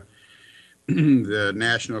the the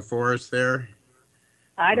national forest there?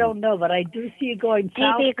 I don't know, but I do see you going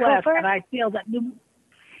southwest, and I feel that.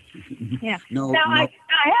 Yeah. I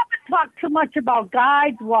haven't talked too much about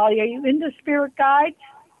guides, Wally. Are you into spirit guides?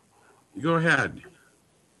 Go ahead.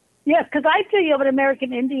 Yes, because I feel you have an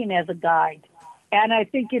American Indian as a guide. And I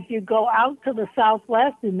think if you go out to the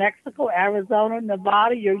southwest, New Mexico, Arizona,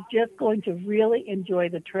 Nevada, you're just going to really enjoy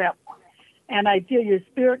the trip. And I feel your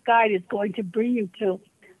spirit guide is going to bring you to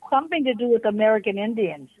something to do with American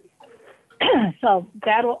Indians. So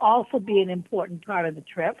that'll also be an important part of the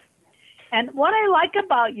trip. And what I like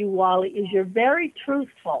about you, Wally, is you're very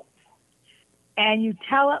truthful. And you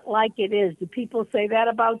tell it like it is. Do people say that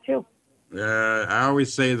about you? I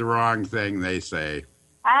always say the wrong thing, they say.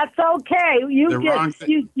 That's okay. You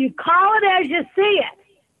call it as you see it.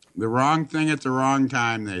 The wrong thing at the wrong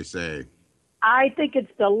time, they say. I think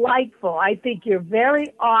it's delightful. I think you're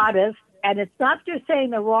very honest, and it's not just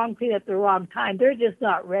saying the wrong thing at the wrong time. They're just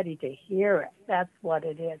not ready to hear it. That's what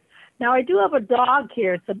it is. Now, I do have a dog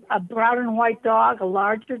here. It's a brown and white dog, a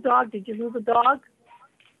larger dog. Did you lose a dog?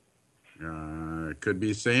 It could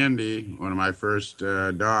be Sandy, one of my first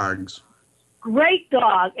dogs. Great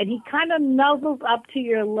dog, and he kind of nuzzles up to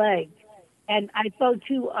your leg. And I thought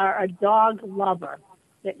you are a dog lover,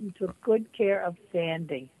 that you took good care of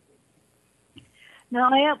Sandy.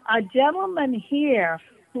 Now, I have a gentleman here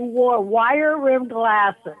who wore wire-rimmed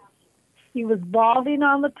glasses. He was balding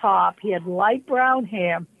on the top. He had light brown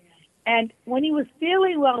hair. And when he was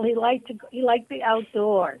feeling well, he liked the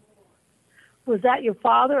outdoors. Was that your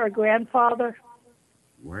father or grandfather?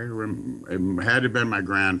 It had to have been my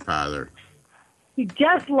grandfather. He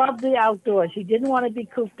just loved the outdoors. He didn't want to be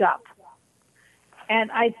cooped up.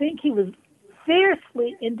 And I think he was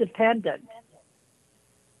fiercely independent.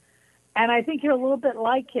 And I think you're a little bit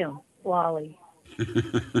like him, Wally.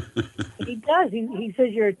 He does. He says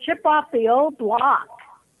you're a chip off the old block.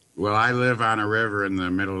 Well, I live on a river in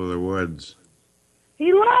the middle of the woods.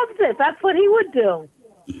 He loves it. That's what he would do.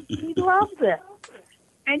 He loves it.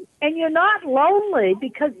 And you're not lonely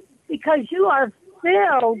because you are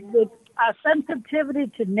filled with a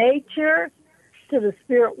sensitivity to nature, to the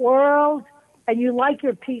spirit world, and you like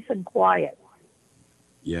your peace and quiet.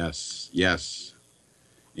 Yes.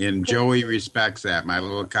 And Joey respects that, my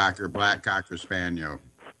little black Cocker Spaniel.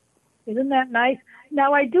 Isn't that nice?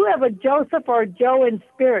 Now, I do have a Joseph or a Joe in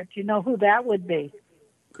spirit. Do you know who that would be?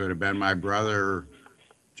 Could have been my brother,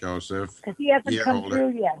 Joseph. Because he hasn't come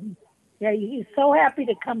through yet. Yeah, he's so happy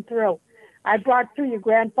to come through. I brought through your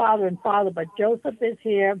grandfather and father, but Joseph is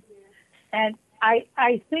here. And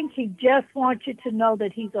I think he just wants you to know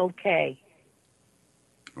that he's okay.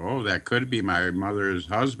 Oh, that could be my mother's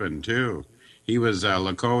husband, too. He was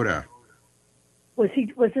Lakota. Was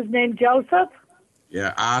his name Joseph?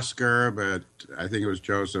 Yeah, Oscar, but I think it was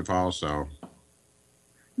Joseph also.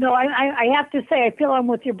 No, I have to say, I feel I'm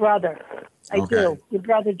with your brother. I do. Your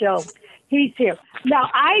brother Joe. He's here. Now,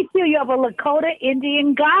 I feel you have a Lakota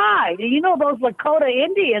Indian guide. You know, those Lakota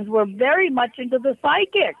Indians were very much into the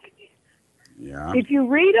psychic. Yeah. If you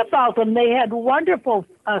read about them, they had wonderful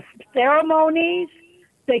ceremonies.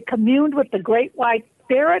 They communed with the Great White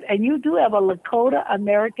Spirit, and you do have a Lakota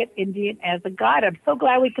American Indian as a guide. I'm so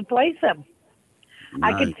glad we could place him.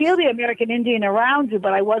 Nice. I could feel the American Indian around you,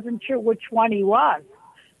 but I wasn't sure which one he was.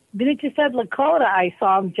 The minute you said Lakota, I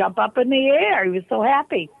saw him jump up in the air. He was so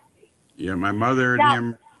happy. Yeah, my mother and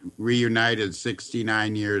him reunited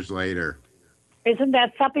 69 years later. Isn't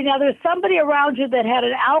that something? Now, there's somebody around you that had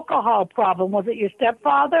an alcohol problem. Was it your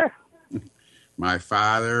stepfather? My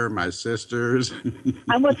father, my sisters.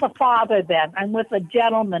 I'm with the father then. I'm with a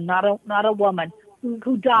gentleman, not a woman,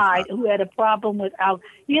 who died, who had a problem with alcohol.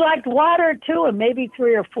 He liked water, too, and maybe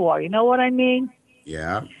 3 or 4. You know what I mean?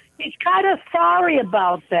 Yeah. He's kind of sorry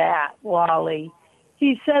about that, Wally.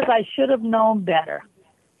 He says, I should have known better.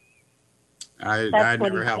 I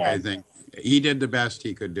never helped anything. He did the best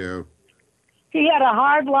he could do. he had a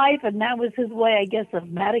hard life, and that was his way, I guess,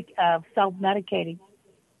 of self-medicating.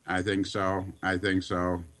 I think so.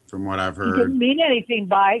 From what I've He heard. didn't mean anything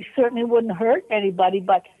by it. Certainly wouldn't hurt anybody,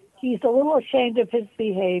 but he's a little ashamed of his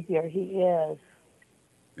behavior. He is.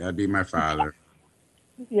 That'd be my father.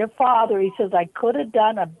 Your father, he says, I could have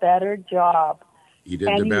done a better job. He did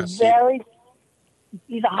the best.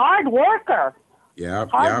 He's a hard worker. Yep,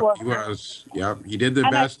 he was. Yep, he did the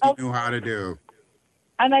best he knew how to do.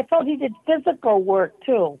 And I thought he did physical work,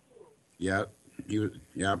 too. Yep,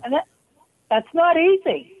 yep. And that's not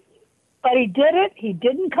easy. But he did it. He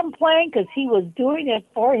didn't complain because he was doing it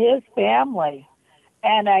for his family.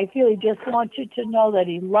 And I feel he just wants you to know that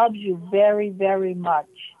he loves you very, very much.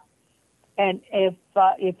 And if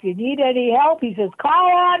you need any help, he says, call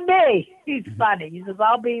on me. He's funny. He says,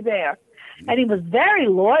 I'll be there. And he was very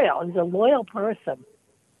loyal. He's a loyal person.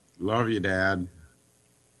 Love you, Dad.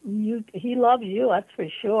 He loves you, that's for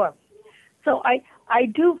sure. So I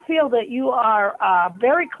do feel that you are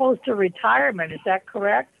very close to retirement. Is that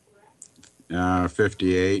correct?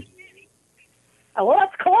 58. Well,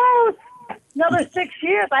 that's close. Another 6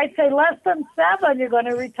 years. I'd say less than 7, you're going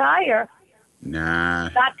to retire. Nah.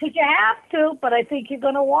 Not because you have to, but I think you're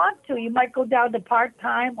going to want to. You might go down to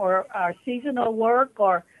part-time or seasonal work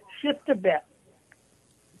or shift a bit.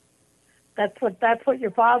 That's what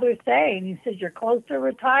your father's saying. He says you're close to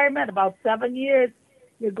retirement. About 7 years,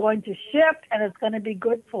 you're going to shift, and it's going to be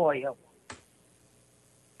good for you.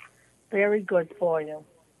 Very good for you.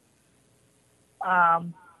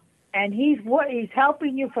 And he's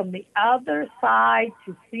helping you from the other side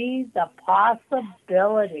to see the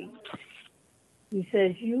possibility. He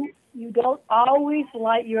says you don't always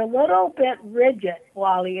you're a little bit rigid,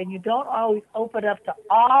 Wally, and you don't always open up to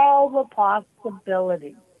all the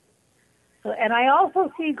possibilities. So, and I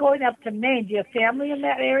also see you going up to Maine. Do you have family in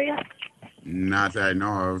that area? Not that I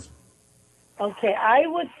know of. Okay, I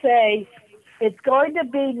would say it's going to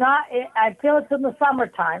be I feel it's in the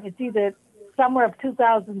summertime. It's either summer of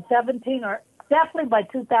 2017 or definitely by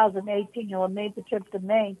 2018 you'll have made the trip to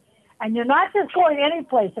Maine. And you're not just going any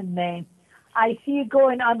place in Maine. I see you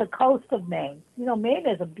going on the coast of Maine. You know, Maine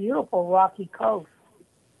is a beautiful rocky coast.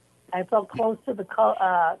 I felt close to the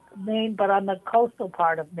Maine, but on the coastal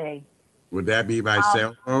part of Maine. Would that be by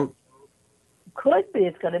sailboat? Could be.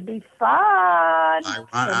 It's going to be fun.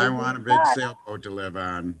 I want a big sailboat to live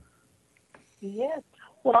on. Yes.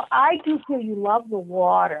 Well, I do feel you love the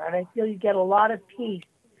water, and I feel you get a lot of peace.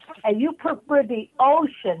 And you prefer the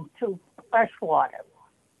ocean to fresh water.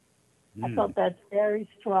 I felt that's very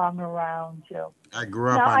strong around you. I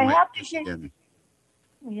grew up on Lake Michigan.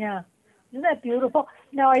 Yeah. Isn't that beautiful?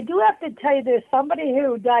 Now, I do have to tell you, there's somebody here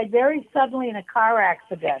who died very suddenly in a car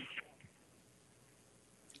accident.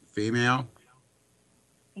 Female?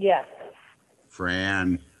 Yes.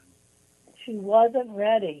 Fran. She wasn't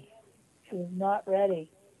ready. She was not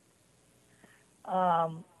ready.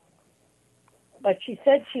 But she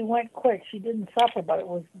said she went quick. She didn't suffer, but it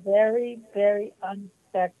was very, very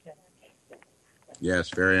unexpected. Yes,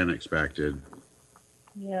 very unexpected.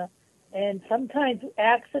 Yeah. And sometimes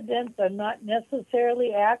accidents are not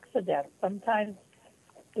necessarily accidents. Sometimes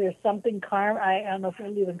there's something I don't know if you're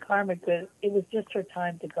leaving karmic, but it was just her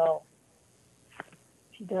time to go.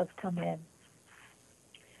 She does come in.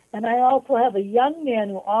 And I also have a young man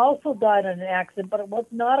who also died in an accident, but it was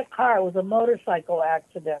not a car. It was a motorcycle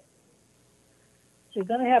accident. So you're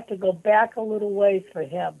going to have to go back a little ways for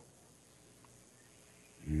him.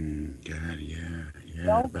 God, yeah.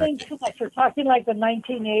 Don't think too much. We're talking like the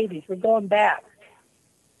 1980s. We're going back.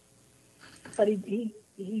 But he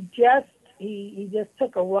just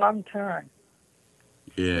took a wrong turn.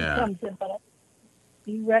 Yeah. He comes in, but are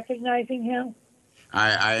you recognizing him?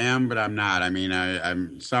 I am, but I'm not. I mean,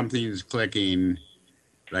 I'm something's clicking,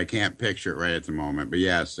 but I can't picture it right at the moment. But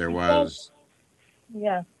yes, there was.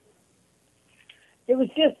 Yeah. It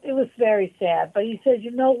was very sad. But he says,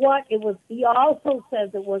 you know what? He also says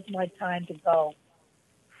it was my time to go.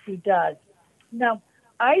 He does. Now,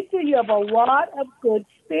 I feel you have a lot of good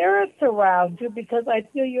spirits around you because I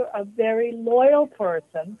feel you're a very loyal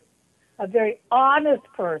person, a very honest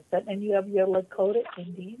person, and you have your Lakota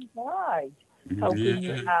Indian guide helping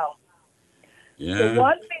you out. Yeah. The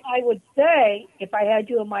one thing I would say, if I had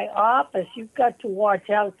you in my office, you've got to watch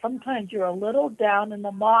out. Sometimes you're a little down in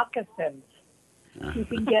the moccasins. You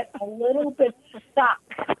can get a little bit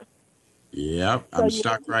stuck. Yep, I'm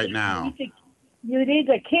stuck right now. You need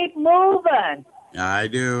to keep moving. I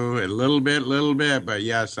do, a little bit, but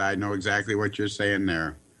yes, I know exactly what you're saying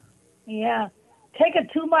there. Yeah. Take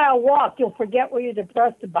a 2-mile walk. You'll forget what you're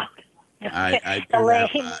depressed about. I do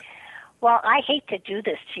that. Well, I hate to do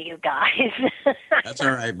this to you guys. That's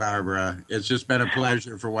all right, Barbara. It's just been a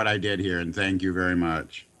pleasure for what I did here, and thank you very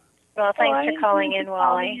much. Well, thanks for calling in,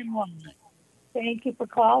 Wally. Thank you for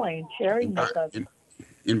calling, sharing with us.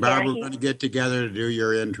 And Barbara, we're going to get together to do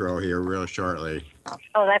your intro here real shortly.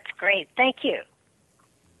 Oh, that's great. Thank you.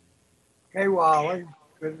 Hey, Wally.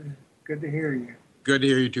 Good to hear you. Good to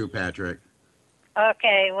hear you too, Patrick.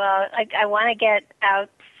 Okay, well, I want to get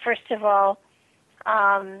out, first of all,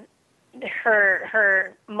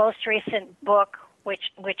 her most recent book,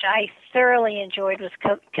 which I thoroughly enjoyed, was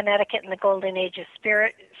Connecticut in the Golden Age of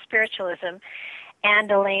Spiritualism.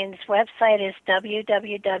 And Elaine's website is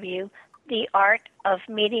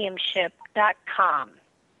www.theartofmediumship.com.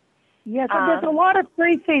 Yes, and there's a lot of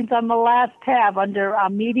free things on the last tab under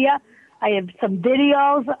media. I have some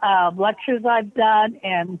videos of lectures I've done,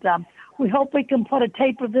 and we hope we can put a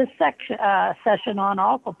tape of this session on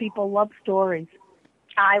also. People love stories.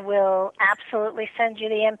 I will absolutely send you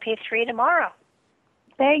the MP3 tomorrow.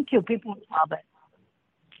 Thank you. People love it.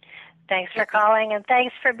 Thanks for calling, and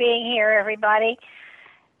thanks for being here, everybody.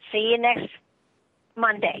 See you next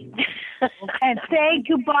Monday. And thank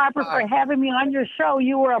you, Barbara, for having me on your show.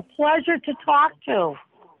 You were a pleasure to talk to.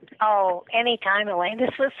 Oh, anytime, Elaine.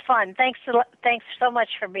 This was fun. Thanks so much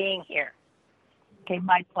for being here. Okay,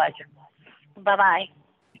 my pleasure. Bye-bye.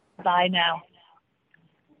 Bye now.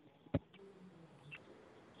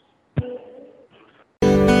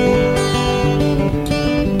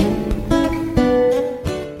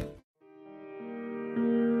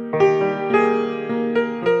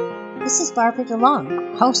 This is Barbara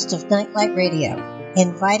DeLong, host of Nightlight Radio,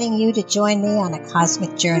 inviting you to join me on a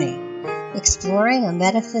cosmic journey, exploring a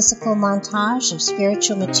metaphysical montage of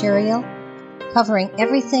spiritual material, covering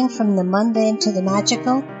everything from the mundane to the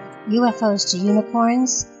magical, UFOs to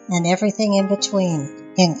unicorns, and everything in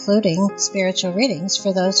between, including spiritual readings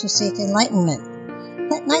for those who seek enlightenment.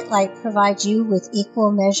 Let Nightlight provide you with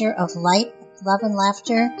equal measure of light, love and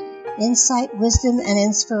laughter, insight, wisdom, and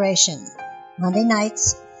inspiration. Monday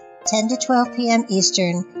nights, 10 to 12 p.m.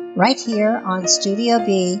 Eastern, right here on Studio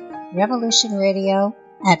B, Revolution Radio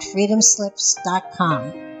at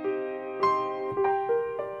freedomslips.com.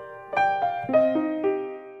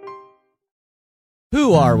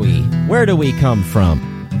 Who are we? Where do we come from?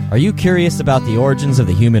 Are you curious about the origins of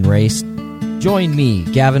the human race? Join me,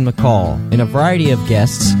 Gavin McCall, and a variety of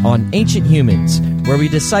guests on Ancient Humans, where we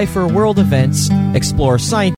decipher world events, explore science,